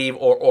up and leave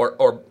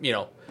or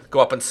go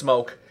up and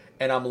smoke,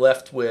 and I'm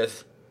left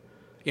with,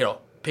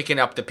 picking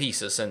up the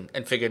pieces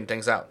and figuring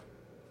things out.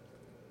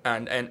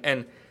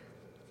 And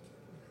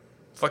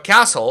for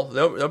Castle,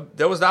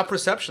 there was that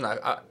perception.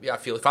 I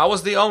feel if I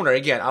was the owner,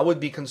 again, I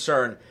would be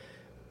concerned.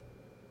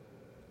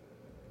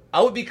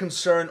 I would be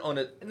concerned on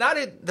it, not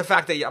the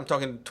fact that I'm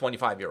talking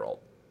 25-year-old.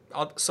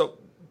 So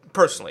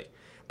personally,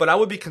 but I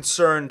would be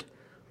concerned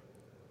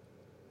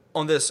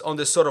on this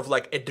sort of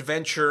like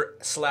adventure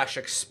 /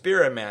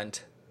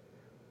 experiment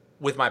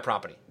with my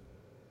property.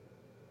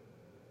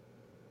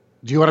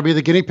 Do you want to be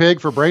the guinea pig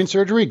for brain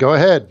surgery? Go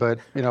ahead. But,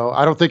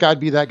 I don't think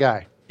I'd be that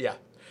guy. Yeah.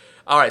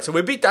 All right. So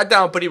we beat that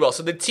down pretty well.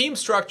 So the team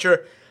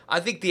structure, I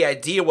think the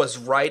idea was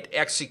right.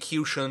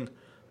 Execution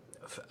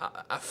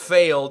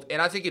failed.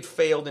 And I think it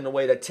failed in a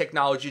way that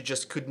technology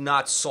just could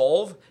not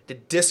solve the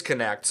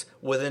disconnect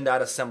within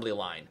that assembly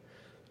line.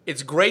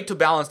 It's great to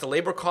balance the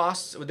labor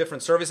costs with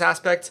different service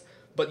aspects,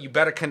 but you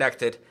better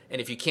connect it.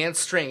 And if you can't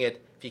string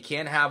it, if you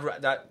can't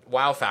have that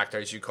wow factor,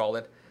 as you call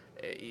it,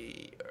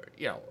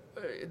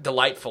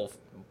 delightful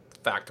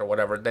factor,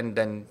 whatever,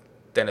 then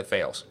it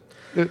fails.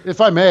 If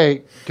I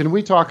may, can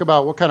we talk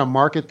about what kind of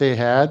market they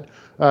had?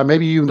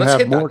 Maybe you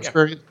have more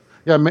experience.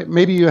 Yeah,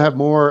 maybe you have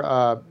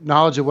more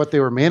knowledge of what they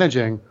were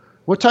managing.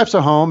 What types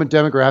of home and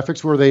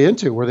demographics were they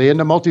into? Were they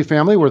into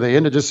multifamily? Were they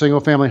into just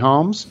single-family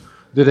homes?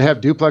 Did they have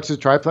duplexes,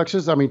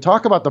 triplexes? I mean,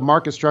 talk about the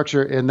market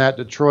structure in that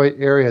Detroit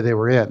area they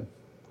were in.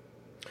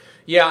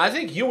 Yeah, I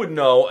think you would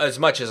know as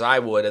much as I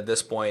would at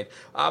this point.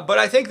 But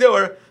I think they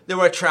were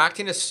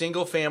attracting a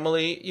single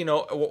family,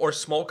 or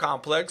small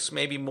complex,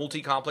 maybe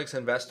multi-complex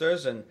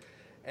investors and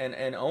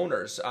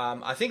owners.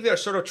 I think their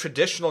sort of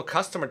traditional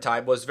customer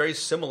type was very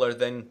similar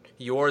than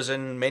yours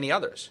and many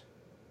others.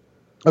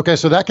 Okay,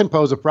 so that can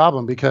pose a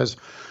problem because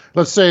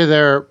let's say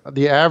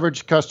the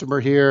average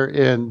customer here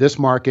in this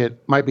market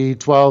might be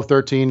 $1,200,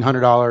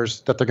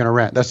 $1,300 that they're going to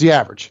rent. That's the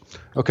average.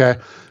 Okay.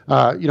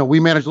 We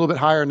manage a little bit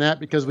higher than that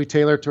because we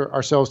tailor to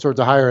ourselves towards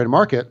a higher end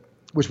market,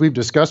 which we've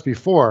discussed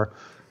before.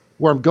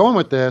 Where I'm going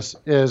with this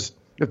is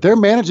if they're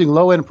managing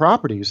low end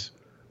properties,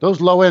 those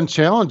low end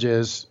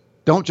challenges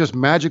don't just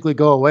magically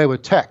go away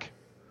with tech.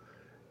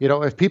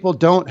 If people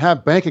don't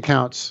have bank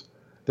accounts,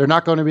 they're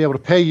not going to be able to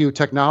pay you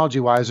technology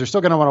wise. They're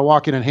still going to want to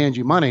walk in and hand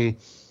you money.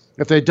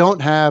 If they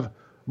don't have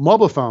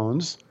mobile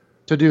phones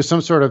to do some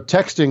sort of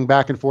texting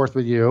back and forth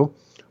with you,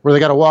 where they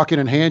got to walk in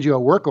and hand you a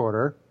work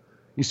order,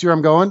 You see where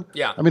I'm going?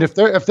 Yeah. I mean, if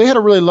they had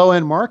a really low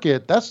end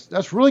market, that's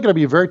really going to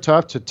be very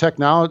tough to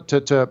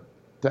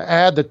to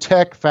add the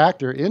tech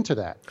factor into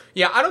that.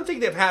 Yeah, I don't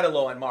think they've had a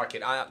low end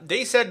market.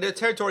 They said their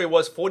territory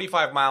was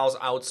 45 miles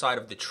outside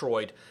of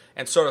Detroit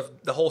and sort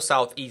of the whole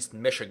southeast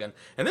Michigan,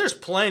 and there's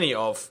plenty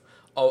of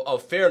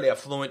fairly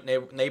affluent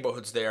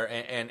neighborhoods there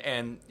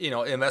and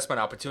investment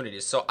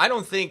opportunities. So I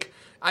don't think.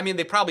 I mean,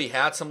 they probably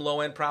had some low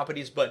end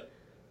properties, but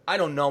I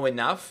don't know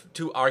enough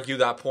to argue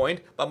that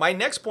point. But my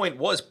next point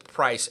was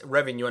price,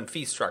 revenue, and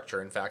fee structure,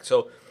 in fact.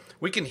 So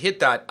we can hit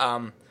that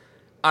out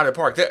of the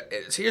park.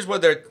 Here's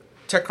what their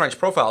TechCrunch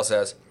profile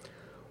says.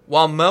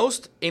 While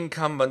most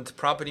incumbent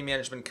property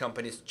management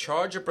companies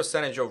charge a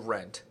percentage of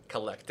rent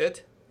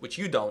collected, which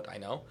you don't, I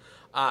know,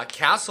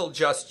 Castle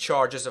just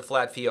charges a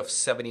flat fee of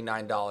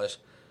 $79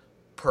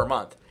 per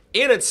month.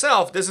 In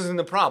itself, this isn't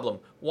a problem.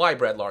 Why,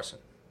 Brad Larson?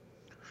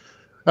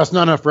 That's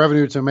not enough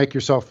revenue to make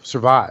yourself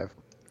survive.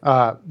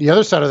 The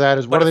other side of that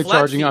is what are they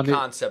charging on the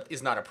concept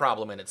is not a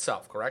problem in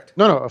itself, correct?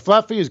 No, a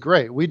flat fee is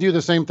great. We do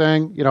the same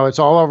thing. It's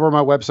all over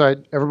my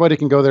website. Everybody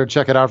can go there and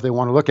check it out if they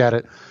want to look at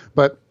it.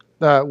 But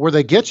where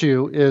they get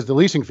you is the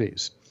leasing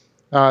fees.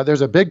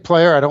 There's a big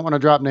player. I don't want to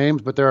drop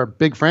names, but they're a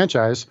big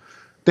franchise.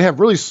 They have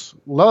really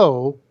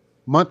low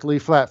monthly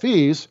flat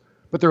fees,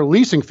 but their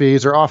leasing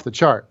fees are off the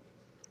chart.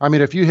 I mean,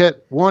 if you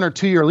hit 1 or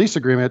 2 year lease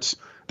agreements,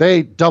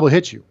 they double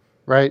hit you,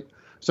 right?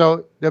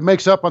 So it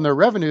makes up on their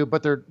revenue,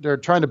 but they're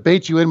trying to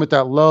bait you in with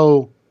that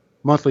low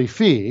monthly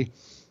fee.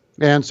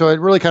 And so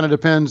it really kind of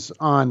depends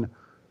on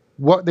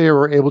what they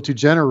were able to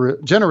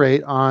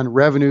generate on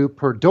revenue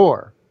per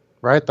door,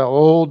 right? The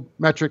old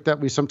metric that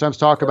we sometimes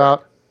talk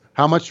about,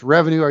 how much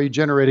revenue are you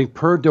generating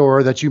per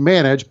door that you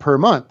manage per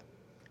month?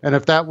 And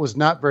if that was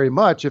not very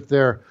much, if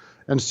their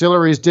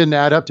ancillaries didn't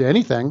add up to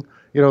anything,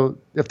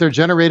 if they're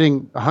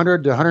generating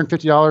 $100 to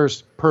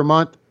 $150 per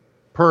month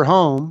per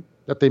home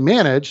that they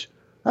manage,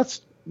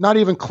 that's not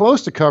even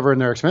close to covering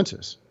their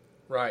expenses.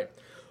 Right.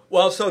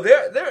 Well, so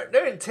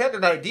their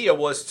intended idea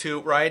was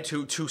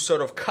to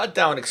sort of cut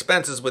down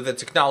expenses with the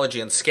technology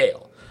and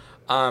scale.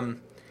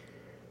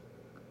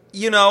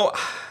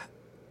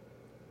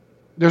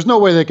 There's no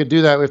way they could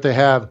do that if they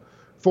have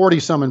 40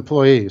 some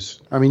employees.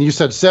 I mean, you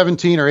said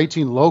 17 or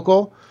 18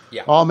 local,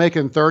 all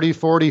making 30,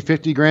 40,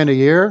 50 grand a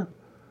year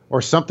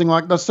or something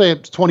like, let's say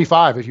it's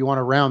 25 if you want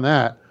to round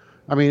that.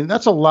 I mean,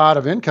 that's a lot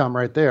of income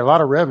right there, a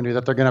lot of revenue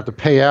that they're going to have to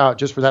pay out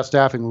just for that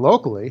staffing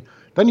locally.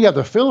 Then you have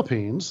the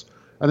Philippines,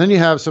 and then you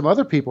have some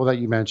other people that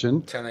you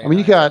mentioned. I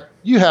mean,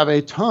 you have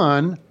a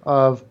ton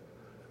of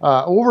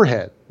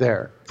overhead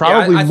there,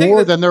 probably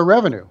more than their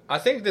revenue. I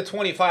think the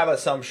 25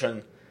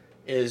 assumption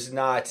is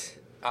not.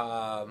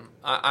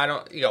 I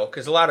don't,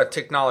 because a lot of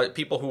technology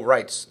people who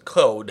write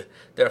code,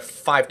 they're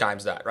 5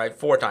 times that, right?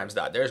 4 times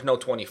that. There's no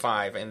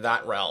 25 in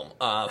that realm,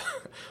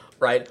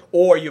 right?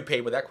 Or you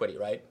pay with equity,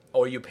 right?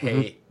 Or you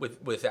pay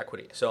with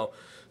equity. So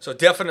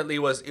definitely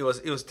it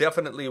was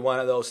definitely one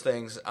of those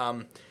things.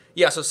 So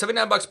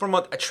 $79 per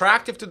month,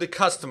 attractive to the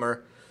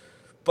customer,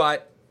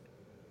 but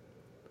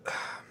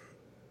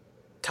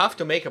tough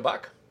to make a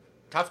buck,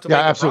 tough to make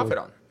a profit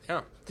on.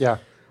 Yeah.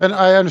 And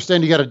I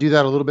understand you got to do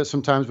that a little bit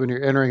sometimes when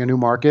you're entering a new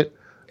market.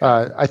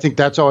 I think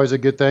that's always a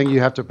good thing.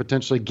 You have to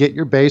potentially get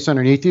your base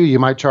underneath you. You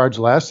might charge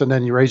less, and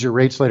then you raise your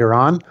rates later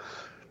on.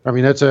 I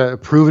mean, that's a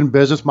proven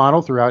business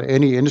model throughout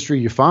any industry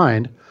you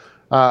find.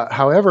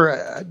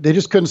 However, they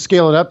just couldn't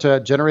scale it up to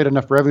generate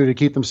enough revenue to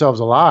keep themselves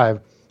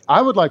alive.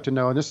 I would like to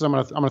know, and I'm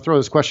going to throw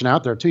this question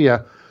out there to you,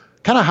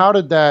 kind of how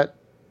did that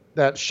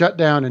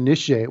shutdown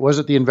initiate? Was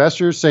it the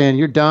investors saying,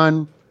 you're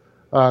done,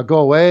 go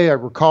away,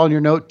 we're calling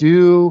your note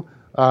due?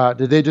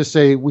 Did they just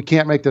say, we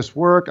can't make this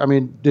work? I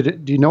mean, do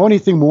you know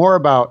anything more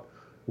about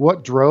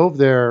what drove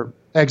their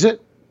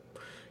exit?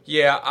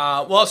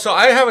 Yeah, so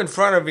I have in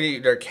front of me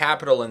their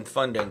capital and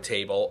funding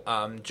table,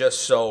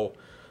 just so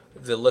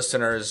the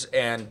listeners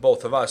and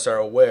both of us are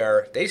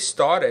aware. They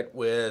started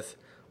with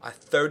a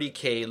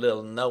 $30K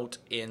little note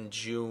in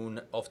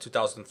June of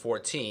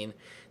 2014.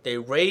 They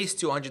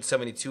raised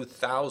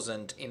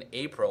 $272,000 in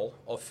April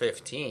of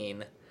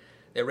 15.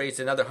 They raised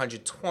another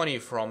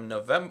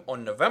 $120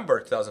 on November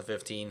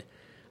 2015,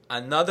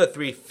 another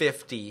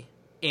 $350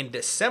 in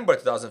December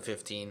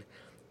 2015,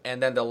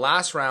 and then the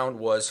last round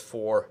was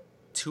for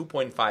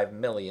 $2.5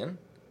 million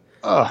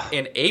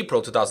in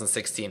April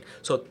 2016.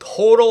 So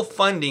total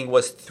funding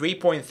was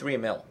 $3.3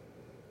 million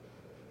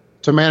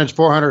to manage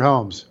 400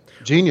 homes.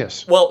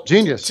 Genius. Well,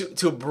 genius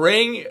to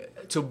bring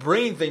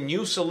the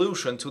new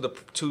solution to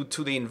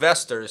the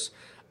investors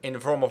in the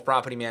form of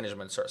property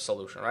management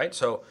solution, right?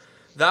 So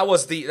that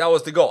was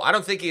the goal. I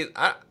don't think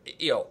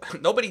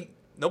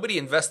nobody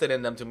invested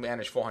in them to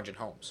manage 400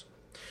 homes.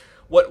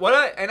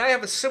 I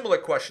have a similar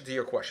question to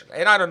your question,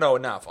 and I don't know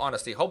enough,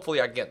 honestly.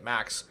 Hopefully I can get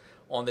Max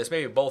on this.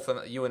 Maybe both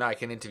you and I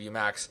can interview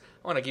Max.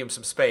 I want to give him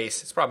some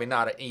space. It's probably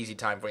not an easy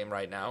time for him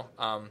right now.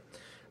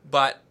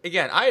 But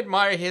again, I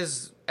admire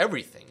his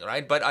everything,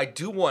 right? But I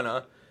do want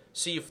to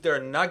see if there are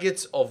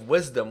nuggets of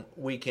wisdom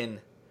we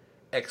can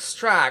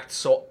extract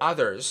so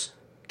others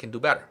can do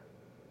better.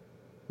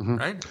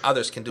 right?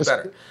 Others can do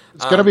better.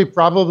 It's going to be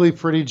probably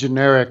pretty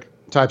generic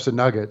types of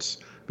nuggets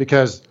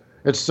because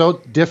it's so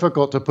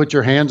difficult to put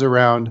your hands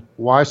around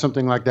why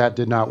something like that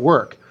did not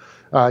work.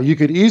 You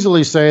could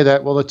easily say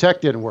that, well, the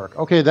tech didn't work.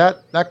 Okay,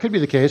 that could be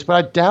the case, but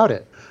I doubt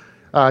it.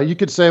 You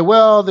could say,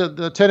 well,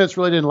 the tenants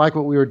really didn't like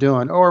what we were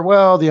doing, or,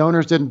 well, the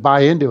owners didn't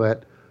buy into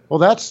it. Well,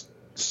 that's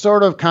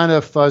sort of kind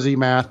of fuzzy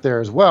math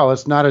there as well.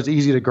 It's not as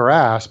easy to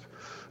grasp.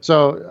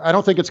 So I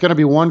don't think it's going to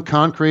be one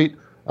concrete,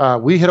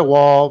 we hit a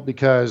wall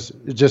because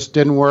it just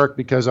didn't work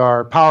because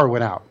our power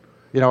went out.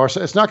 Or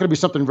it's not going to be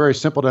something very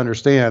simple to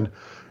understand.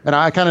 And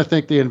I kind of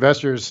think the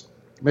investors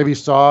maybe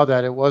saw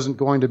that it wasn't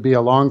going to be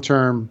a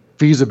long-term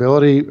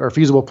feasibility or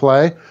feasible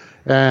play.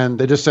 And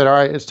they just said, all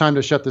right, it's time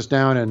to shut this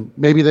down. And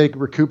maybe they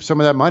recoup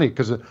some of that money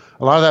because a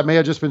lot of that may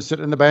have just been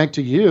sitting in the bank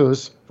to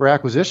use for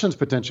acquisitions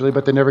potentially,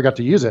 but they never got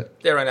to use it.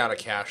 They ran out of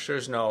cash.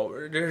 There's no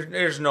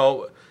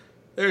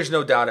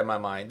doubt in my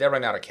mind. They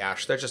ran out of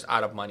cash. They're just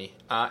out of money.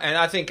 And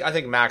I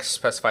think Max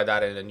specified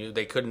that in the news.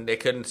 They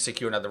couldn't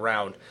secure another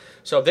round.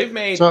 So they've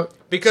made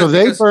because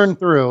they burned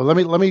through.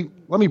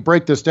 Let me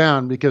break this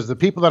down because the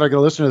people that are going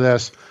to listen to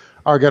this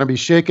are going to be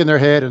shaking their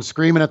head and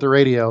screaming at the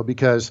radio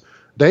because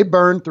they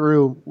burned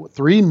through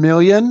 $3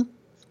 million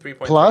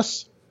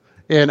plus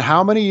in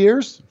how many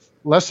years?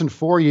 Less than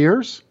 4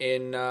 years?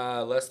 In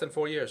less than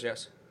 4 years,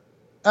 yes.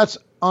 That's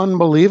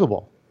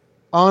unbelievable.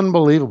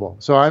 Unbelievable.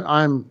 So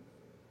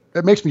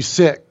it makes me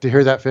sick to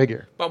hear that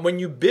figure. But when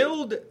you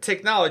build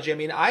technology, I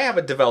mean, I have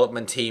a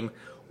development team.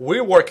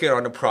 We're working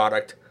on a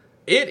product.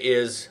 It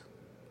is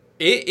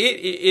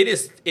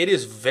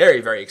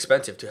very, very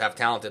expensive to have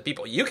talented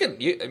people. You can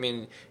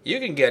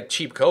get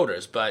cheap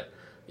coders, but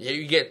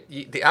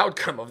the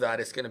outcome of that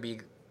is going to be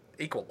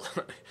equal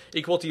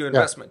to your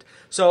investment. Yeah.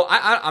 So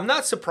I'm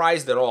not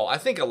surprised at all. I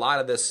think a lot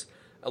of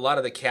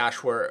the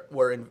cash were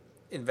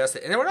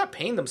invested, and they were not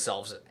paying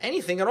themselves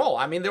anything at all.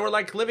 I mean, they were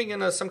like living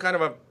in some kind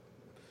of a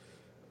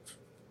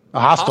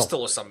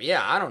hostel or something.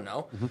 Yeah, I don't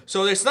know. Mm-hmm.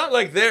 So it's not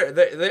like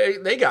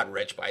they got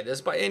rich by this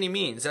by any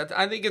means.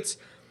 I think it's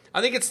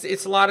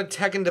a lot of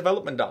tech and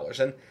development dollars,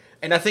 and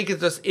I think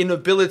it's this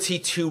inability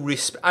to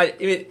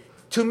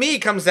to me, it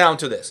comes down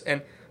to this.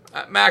 And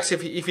Max,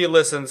 if he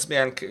listens,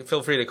 man,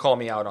 feel free to call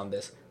me out on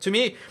this. To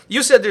me,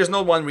 you said there's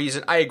no one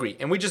reason. I agree,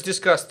 and we just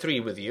discussed 3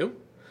 with you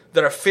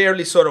that are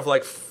fairly sort of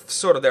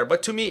there.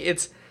 But to me,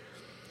 it's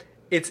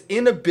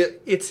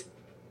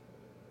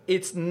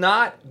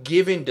not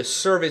giving the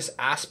service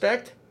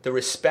aspect the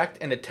respect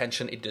and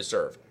attention it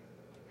deserves.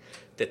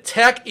 The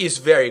tech is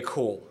very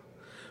cool,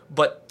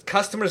 but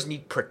customers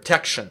need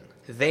protection.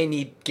 They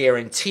need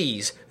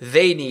guarantees.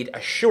 They need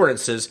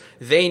assurances.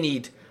 They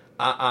need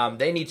to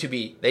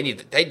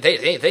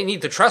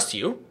trust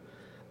you,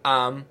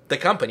 the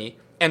company,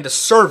 and the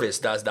service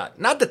does that,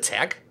 not the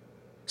tech.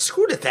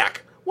 Screw the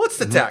tech. What's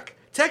the tech?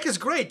 Tech is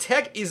great.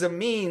 Tech is a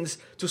means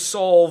to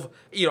solve,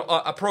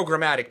 a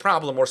programmatic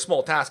problem or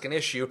small task, an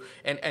issue,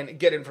 and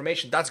get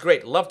information. That's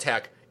great. Love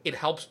tech. It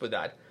helps with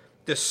that.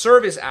 The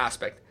service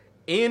aspect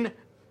in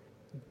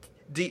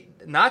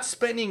not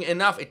spending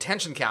enough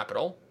attention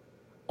capital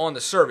on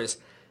the service,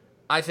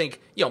 I think,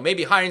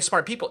 maybe hiring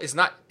smart people is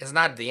not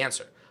the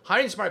answer.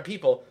 Hiring smart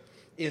people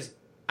is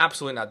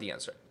absolutely not the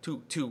answer.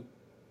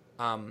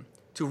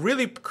 To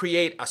really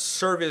create a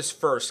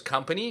service-first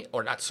company,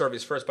 or not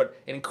service-first, but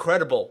an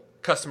incredible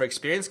customer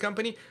experience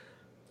company,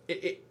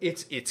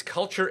 it's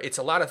culture, it's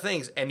a lot of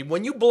things. And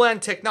when you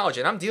blend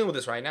technology, and I'm dealing with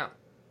this right now,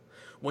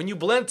 when you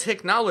blend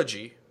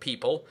technology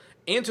people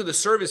into the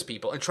service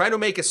people and try to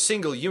make a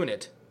single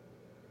unit,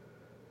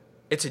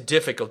 it's a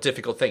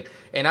difficult thing.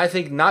 And I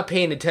think not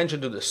paying attention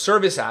to the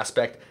service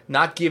aspect,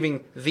 not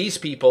giving these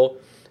people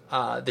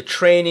the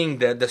training,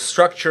 the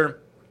structure,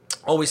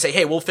 always say,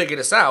 hey, we'll figure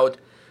this out,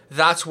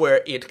 that's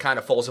where it kind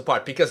of falls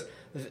apart. Because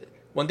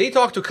when they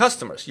talk to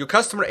customers, your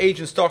customer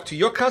agents talk to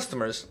your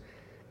customers,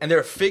 and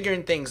they're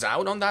figuring things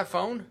out on that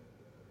phone.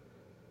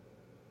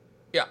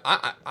 Yeah,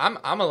 I'm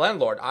a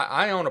landlord.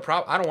 I own a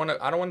prop. I don't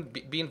want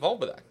to be involved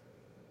with that,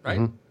 right?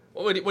 Mm-hmm.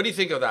 What do you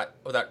think of that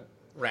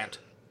rant?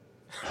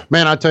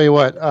 Man, I tell you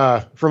what.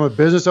 From a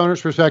business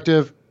owner's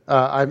perspective,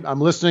 I'm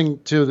listening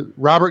to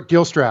Robert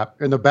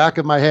Gilstrap in the back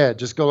of my head.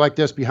 Just go like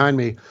this behind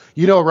me.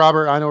 You know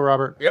Robert. I know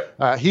Robert.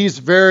 Yep. He's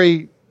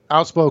very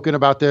outspoken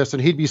about this,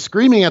 and he'd be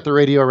screaming at the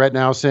radio right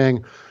now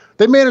saying,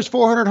 they managed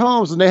 400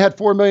 homes and they had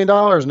 $4 million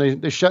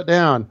and they shut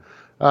down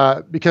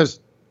because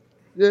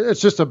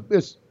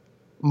it's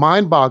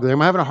mind-boggling.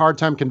 I'm having a hard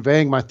time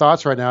conveying my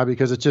thoughts right now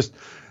because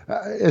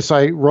it's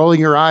like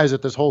rolling your eyes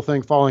at this whole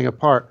thing falling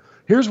apart.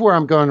 Here's where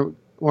I'm going to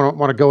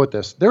want to go with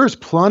this. There is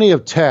plenty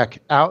of tech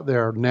out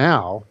there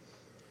now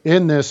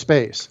in this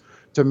space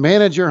to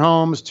manage your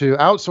homes, to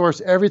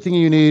outsource everything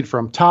you need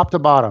from top to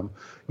bottom.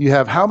 You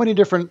have how many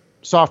different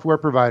software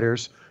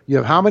providers? You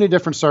have how many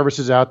different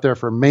services out there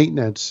for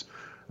maintenance?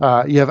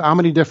 You have how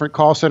many different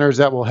call centers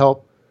that will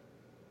help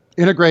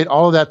integrate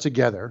all of that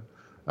together.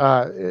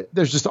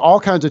 There's just all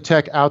kinds of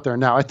tech out there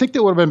now. I think they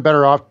would have been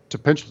better off to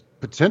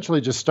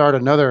potentially just start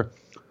another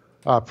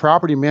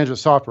property management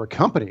software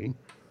company,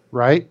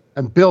 right,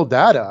 and build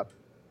that up.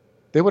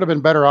 they would have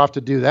been better off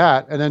to do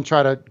that and then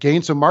try to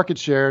gain some market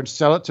share and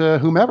sell it to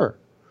whomever.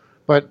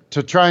 But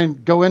to try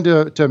and go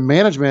into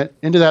management,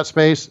 into that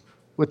space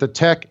with the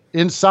tech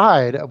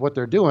inside of what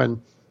they're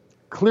doing,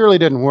 clearly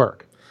didn't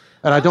work.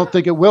 And I don't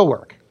think it will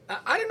work.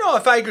 I don't know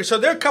if I agree. So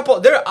there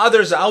are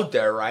others out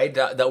there, right,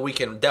 that we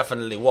can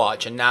definitely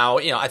watch. And now,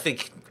 I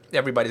think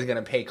everybody's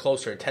going to pay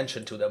closer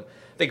attention to them.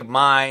 I think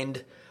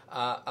Mind,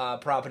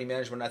 Property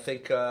Management. I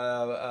think there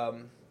are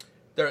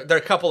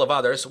a couple of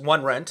others.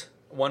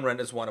 OneRent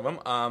is one of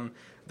them.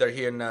 They're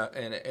here in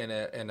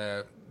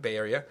a Bay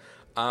Area.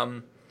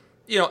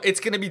 It's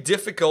going to be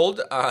difficult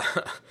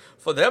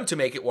for them to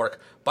make it work.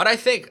 But I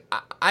think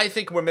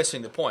we're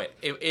missing the point.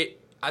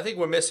 I think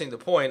we're missing the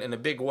point in a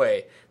big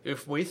way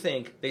if we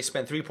think they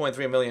spent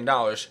 $3.3 million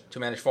to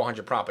manage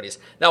 400 properties.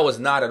 That was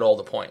not at all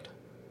the point.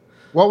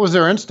 What was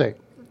their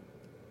instinct?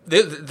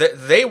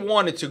 They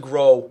wanted to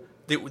grow.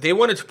 They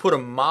wanted to put a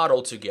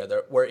model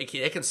together where it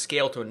can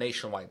scale to a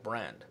nationwide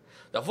brand.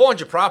 The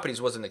 400 properties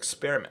was an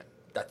experiment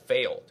that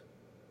failed.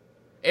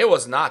 It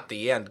was not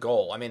the end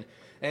goal. I mean,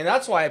 and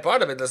that's why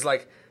part of it is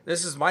like,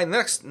 this is my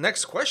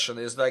next question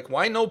is like,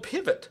 why no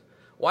pivot?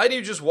 Why do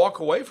you just walk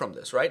away from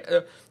this, right?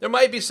 There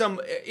might be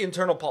some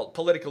internal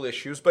political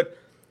issues, but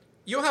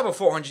you have a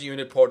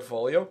 400-unit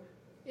portfolio.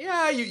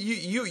 Yeah,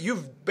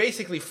 you've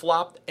basically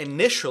flopped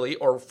initially,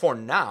 or for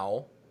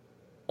now,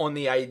 on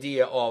the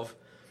idea of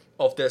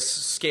this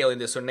scaling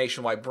this or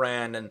nationwide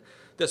brand and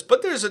this.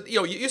 But there's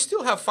you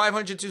still have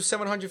 500 to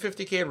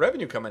 750K in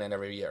revenue coming in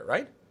every year,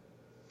 right?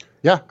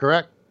 Yeah,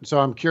 correct. So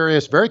I'm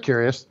curious, very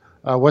curious,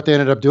 what they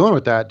ended up doing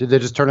with that. Did they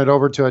just turn it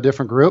over to a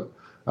different group?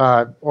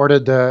 Or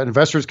did the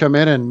investors come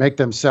in and make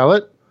them sell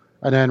it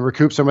and then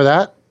recoup some of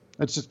that?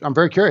 I'm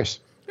very curious.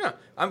 Yeah,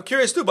 I'm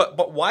curious too.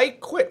 But why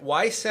quit?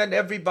 Why send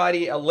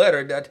everybody a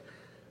letter that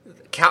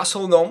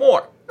Castle no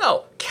more?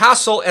 No,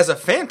 Castle as a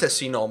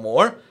fantasy no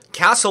more.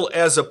 Castle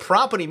as a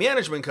property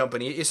management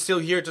company is still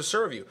here to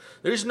serve you.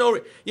 There's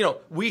no,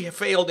 we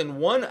failed in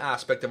one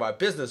aspect of our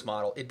business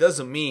model. It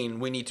doesn't mean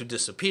we need to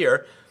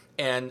disappear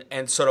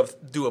and sort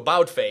of do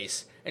about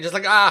face and just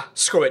like,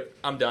 screw it,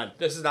 I'm done.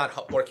 This is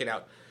not working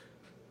out.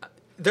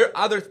 There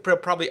are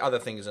probably other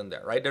things in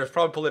there, right? There's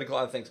probably political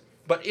other things.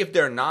 But if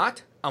they're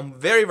not, I'm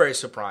very, very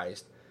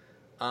surprised.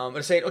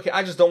 They're saying, okay,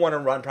 I just don't want to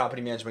run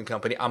property management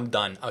company. I'm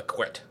done. I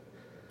quit.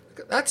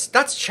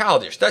 That's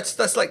childish. That's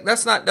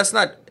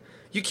not.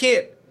 You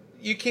can't.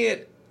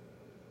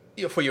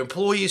 For your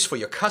employees, for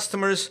your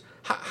customers,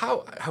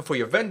 how for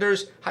your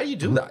vendors, how do you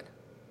do that?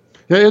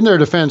 Yeah, in their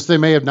defense, they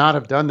may have not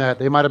have done that.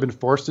 They might have been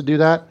forced to do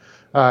that.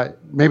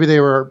 Maybe they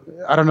were.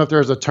 I don't know if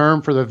there's a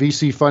term for the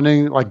VC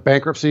funding, like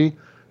bankruptcy,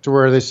 to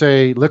where they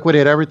say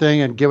liquidate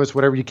everything and give us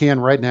whatever you can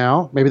right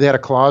now. Maybe they had a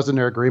clause in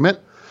their agreement.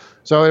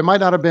 So it might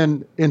not have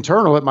been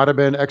internal. It might have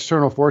been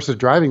external forces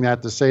driving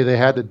that to say they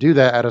had to do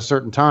that at a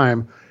certain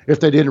time if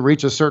they didn't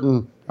reach a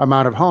certain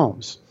amount of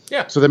homes.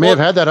 Yeah. So they may have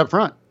had that up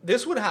front.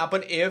 This would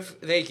happen if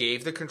they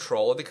gave the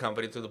control of the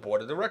company to the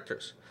board of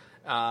directors.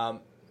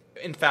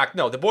 In fact,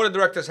 no, the board of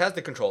directors has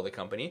the control of the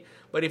company.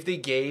 But if they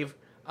gave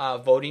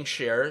voting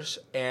shares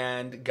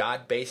and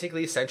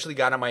essentially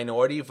got a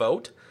minority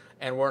vote,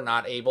 and were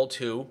not able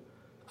to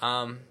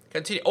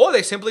continue. Or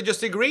they simply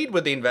just agreed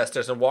with the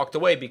investors and walked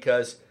away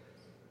because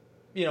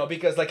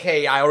like,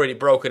 hey, I already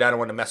broke it. I don't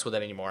want to mess with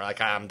it anymore.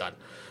 Like, I'm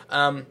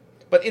done.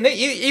 But in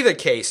either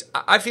case,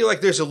 I feel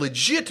like there's a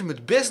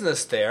legitimate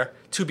business there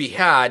to be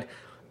had.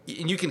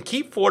 And you can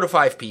keep 4 to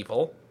 5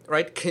 people,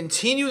 right?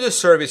 Continue to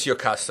service your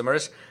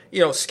customers.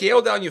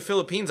 Scale down your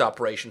Philippines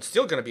operation.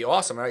 Still going to be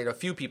awesome, right? A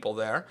few people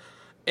there.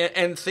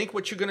 And think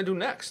what you're going to do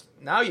next.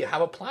 Now you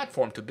have a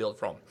platform to build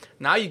from.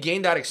 Now you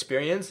gain that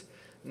experience.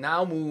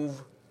 Now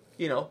move.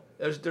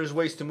 There's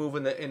ways to move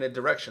in a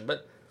direction.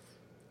 But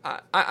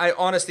I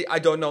honestly I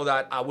don't know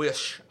that. I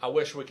wish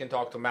we can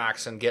talk to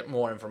Max and get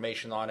more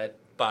information on it.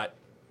 But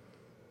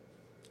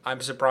I'm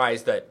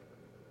surprised that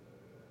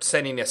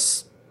sending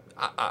this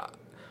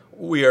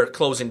we are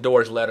closing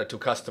doors letter to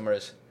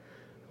customers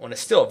when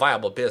it's still a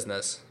viable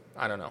business.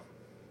 I don't know.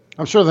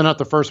 I'm sure they're not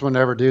the first one to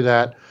ever do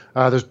that.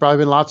 There's probably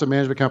been lots of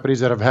management companies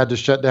that have had to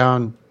shut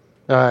down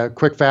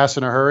quick, fast,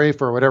 in a hurry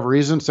for whatever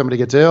reason. Somebody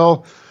gets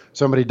ill,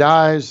 somebody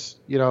dies,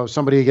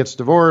 somebody gets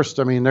divorced.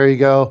 I mean, there you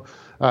go.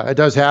 It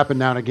does happen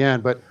now and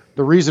again. But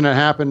the reason it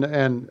happened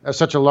and at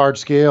such a large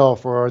scale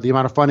for the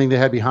amount of funding they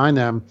had behind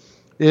them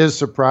is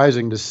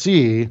surprising to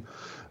see.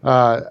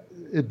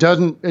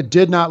 It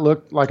did not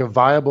look like a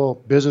viable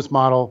business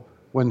model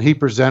when he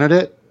presented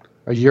it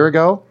a year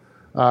ago.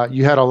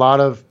 You had a lot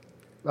of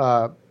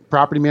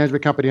property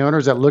management company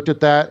owners that looked at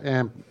that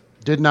and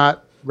did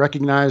not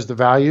recognize the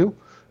value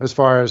as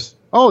far as,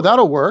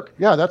 that'll work.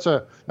 Yeah, that's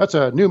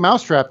a new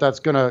mousetrap that's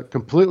going to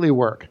completely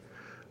work.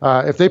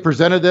 If they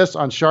presented this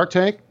on Shark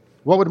Tank,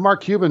 what would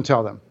Mark Cuban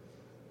tell them?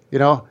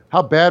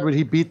 How bad would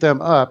he beat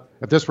them up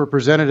if this were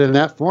presented in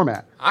that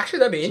format? Actually,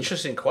 that'd be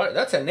interesting.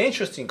 That's an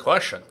interesting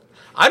question.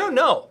 I don't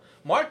know.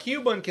 Mark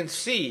Cuban can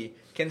see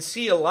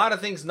a lot of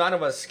things none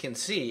of us can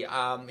see.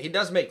 He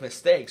does make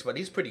mistakes, but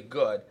he's pretty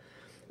good.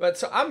 But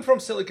so I'm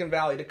from Silicon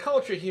Valley. The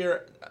culture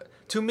here,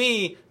 to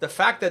me, the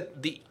fact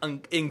that the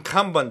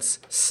incumbents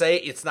say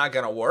it's not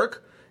gonna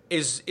work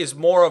is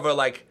more of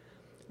a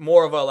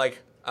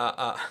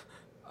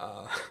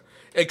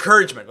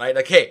encouragement, right?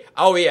 Like, hey,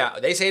 oh yeah,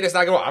 they say it's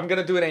not gonna work, I'm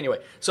gonna do it anyway.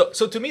 So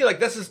to me, like,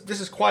 this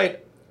is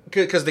quite,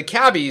 because the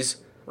cabbies,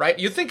 right?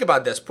 You think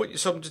about this.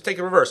 Just take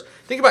it reverse.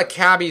 Think about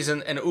cabbies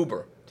and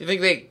Uber. Do you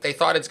think they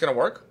thought it's gonna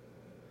work?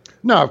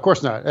 No, of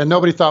course not. And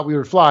nobody thought we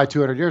would fly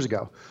 200 years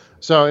ago.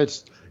 So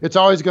it's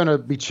always going to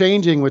be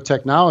changing with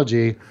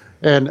technology.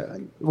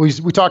 And we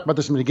talked about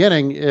this in the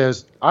beginning.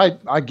 Is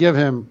I give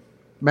him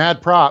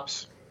mad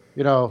props,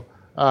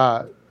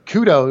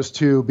 kudos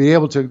to be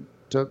able to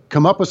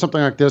come up with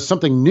something like this,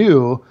 something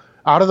new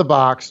out of the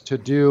box to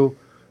do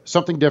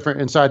something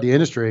different inside the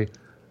industry.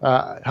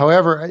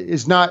 However,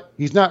 he's not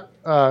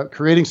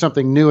creating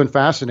something new and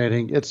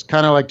fascinating. It's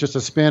kind of like just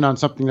a spin on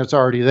something that's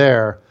already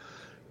there.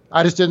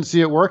 I just didn't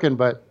see it working,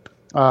 but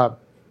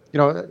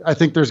I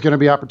think there's going to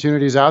be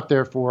opportunities out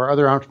there for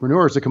other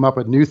entrepreneurs to come up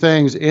with new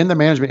things in the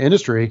management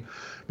industry,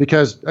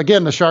 because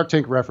again, the Shark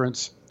Tank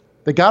reference,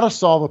 they got to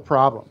solve a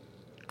problem.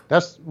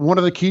 That's one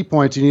of the key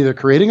points in either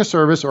creating a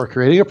service or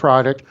creating a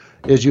product,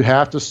 is you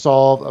have to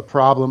solve a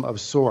problem of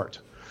sort.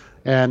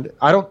 And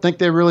I don't think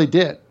they really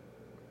did.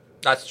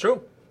 That's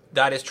true.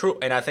 That is true.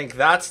 And I think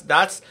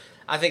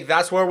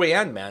that's where we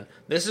end, man.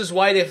 This is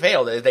why they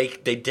failed.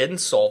 They didn't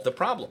solve the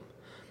problem.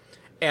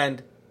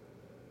 And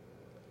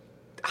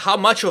how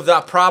much of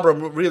that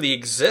problem really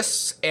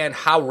exists and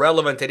how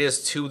relevant it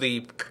is to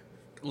the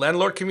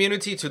landlord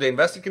community, to the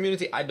investor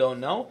community, I don't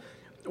know.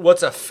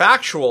 What's a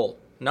factual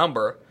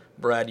number,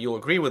 Brad, you'll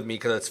agree with me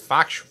because it's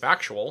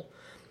factual,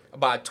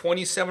 about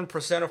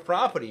 27% of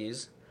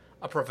properties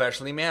are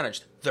professionally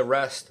managed. The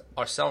rest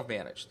are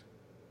self-managed.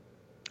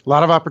 A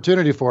lot of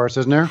opportunity for us,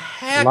 isn't there?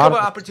 Heck of an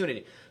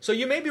opportunity. So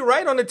you may be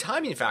right on the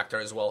timing factor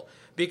as well,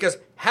 because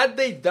had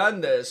they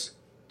done this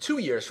 2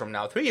 years from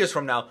now, 3 years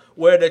from now,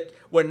 where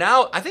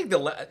now I think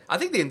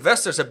the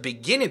investors are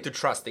beginning to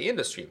trust the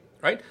industry,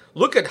 right?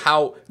 Look at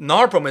how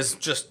NARPM has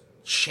just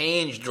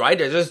changed, right?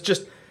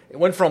 It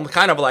went from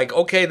kind of like,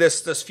 okay,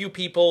 this few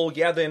people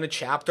gather in a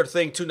chapter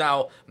thing to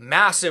now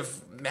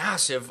massive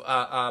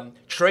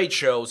trade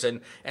shows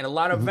and a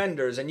lot of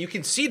vendors, and you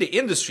can see the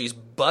industry's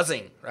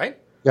buzzing, right?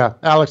 Yeah,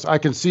 Alex, I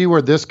can see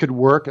where this could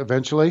work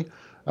eventually.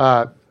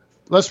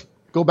 Let's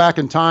go back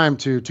in time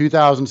to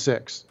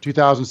 2006,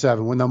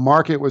 2007, when the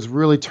market was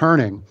really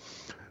turning.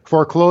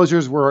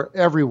 Foreclosures were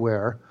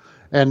everywhere.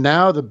 And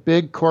now the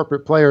big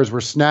corporate players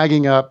were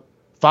snagging up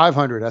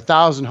 500,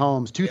 1,000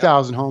 homes,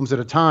 2,000 homes at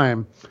a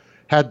time.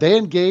 Had they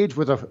engaged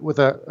with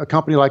a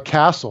company like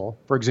Castle,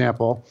 for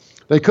example,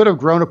 they could have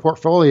grown a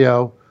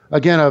portfolio,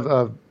 again,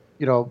 of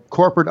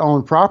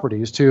corporate-owned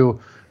properties to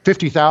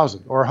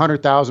 50,000 or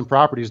 100,000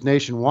 properties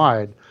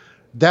nationwide.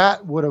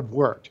 That would have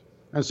worked.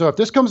 And so if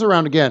this comes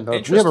around again,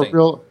 if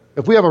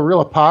we have a real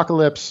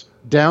apocalypse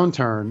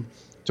downturn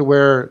to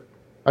where,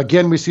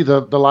 again, we see the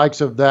likes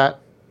of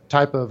that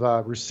type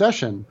of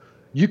recession,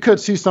 you could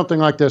see something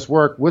like this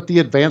work with the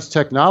advanced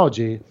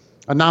technology.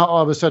 And now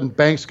all of a sudden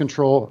banks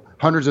control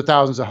hundreds of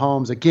thousands of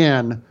homes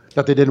again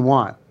that they didn't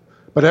want.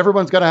 But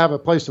everyone's got to have a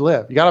place to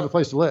live. You got to have a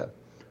place to live.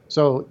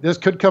 So this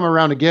could come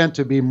around again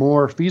to be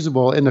more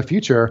feasible in the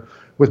future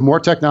with more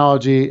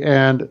technology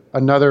and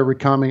another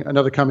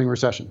coming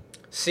recession.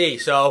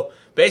 So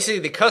basically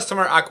the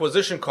customer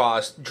acquisition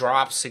cost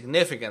drops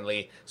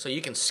significantly, so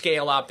you can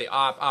scale up the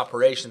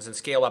operations and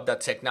scale up that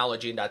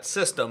technology and that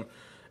system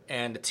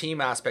and the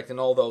team aspect and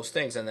all those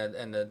things, and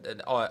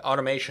the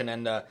automation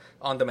and the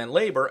on-demand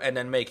labor, and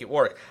then make it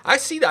work. I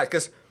see that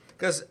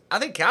because I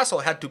think Castle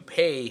had to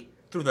pay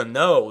through the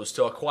nose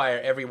to acquire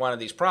every one of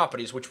these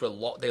properties, which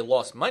they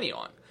lost money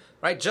on,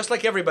 right? Just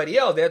like everybody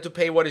else, they had to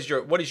pay. What is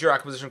your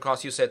acquisition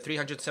cost? You said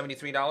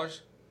 $373.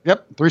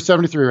 Yep,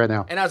 $373 right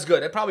now. And that's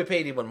good. They probably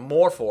paid even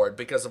more for it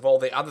because of all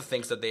the other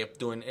things that they're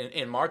doing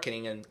in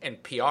marketing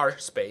and PR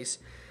space.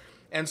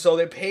 And so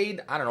they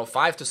paid, I don't know,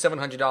 $500 to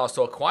 $700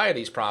 to acquire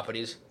these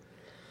properties.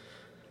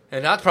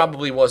 And that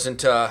probably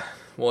wasn't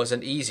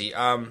easy.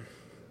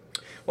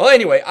 Well,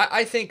 anyway,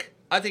 I think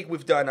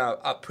we've done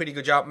a pretty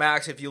good job.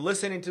 Max, if you're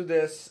listening to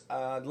this,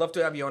 I'd love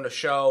to have you on the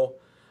show.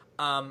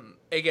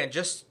 Again,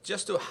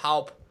 just to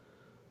help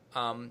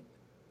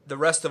the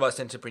rest of us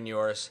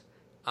entrepreneurs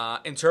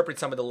interpret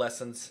some of the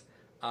lessons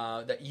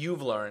that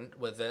you've learned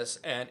with this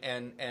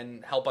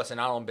and help us in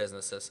our own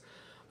businesses.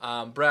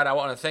 Brad, I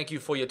want to thank you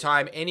for your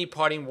time. Any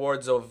parting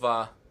words of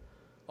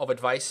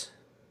advice?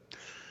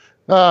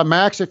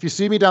 Max, if you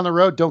see me down the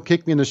road, don't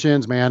kick me in the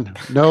shins, man.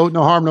 No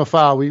harm, no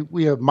foul.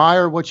 We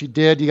admire what you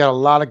did. You got a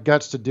lot of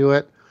guts to do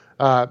it.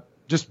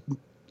 Just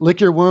lick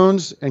your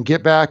wounds and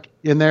get back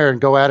in there and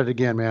go at it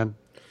again, man.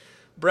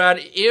 Brad,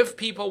 if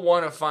people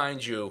want to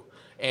find you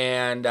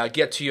and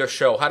get to your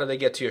show, how do they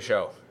get to your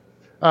show?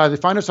 They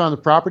find us on the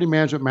Property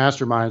Management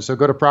Mastermind. So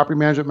go to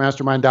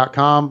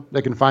propertymanagementmastermind.com.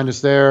 They can find us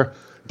there.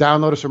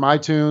 Download us from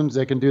iTunes.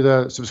 They can do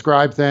the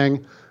subscribe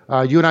thing.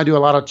 You and I do a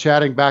lot of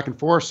chatting back and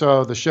forth,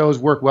 so the shows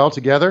work well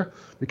together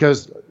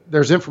because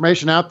there's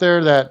information out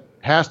there that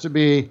has to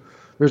be.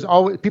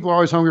 People are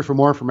always hungry for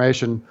more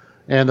information.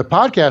 And the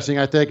podcasting,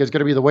 I think, is going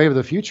to be the wave of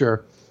the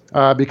future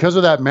because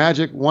of that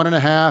magic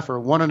 1.5 or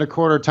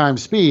 1.25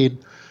 times speed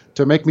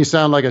to make me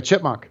sound like a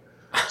chipmunk.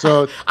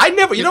 So I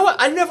never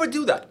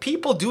do that.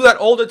 People do that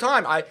all the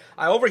time. I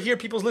overhear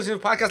people listening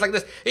to podcasts like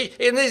this.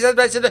 And they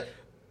said,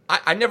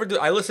 I never do.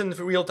 I listen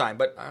for real time,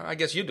 but I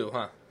guess you do,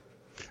 huh?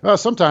 Well,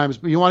 sometimes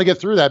you want to get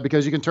through that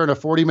because you can turn a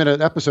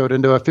 40-minute episode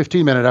into a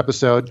 15-minute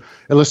episode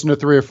and listen to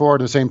 3 or 4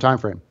 in the same time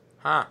frame.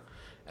 Huh.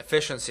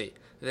 Efficiency.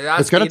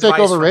 That's it's going to take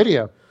over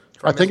radio.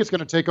 I think it's going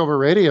to take over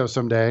radio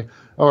someday,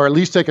 or at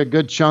least take a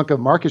good chunk of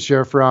market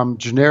share from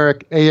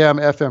generic AM,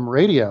 FM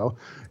radio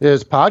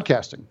is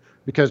podcasting,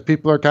 because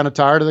people are kind of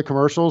tired of the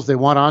commercials. They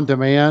want on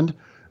demand,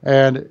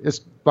 and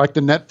it's like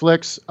the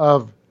Netflix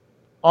of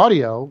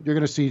audio. You're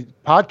going to see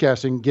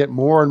podcasting get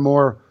more and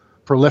more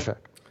prolific.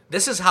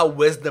 This is how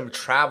wisdom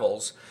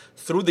travels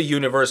through the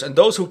universe, and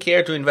those who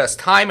care to invest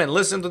time and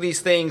listen to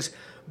these things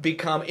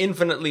become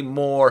infinitely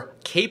more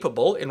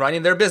capable in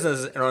running their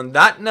businesses. And on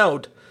that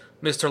note,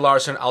 Mr.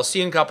 Larson, I'll see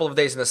you in a couple of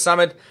days in the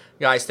summit.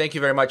 Guys, thank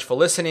you very much for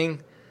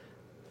listening.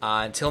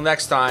 Until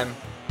next time,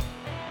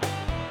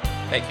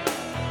 thank you.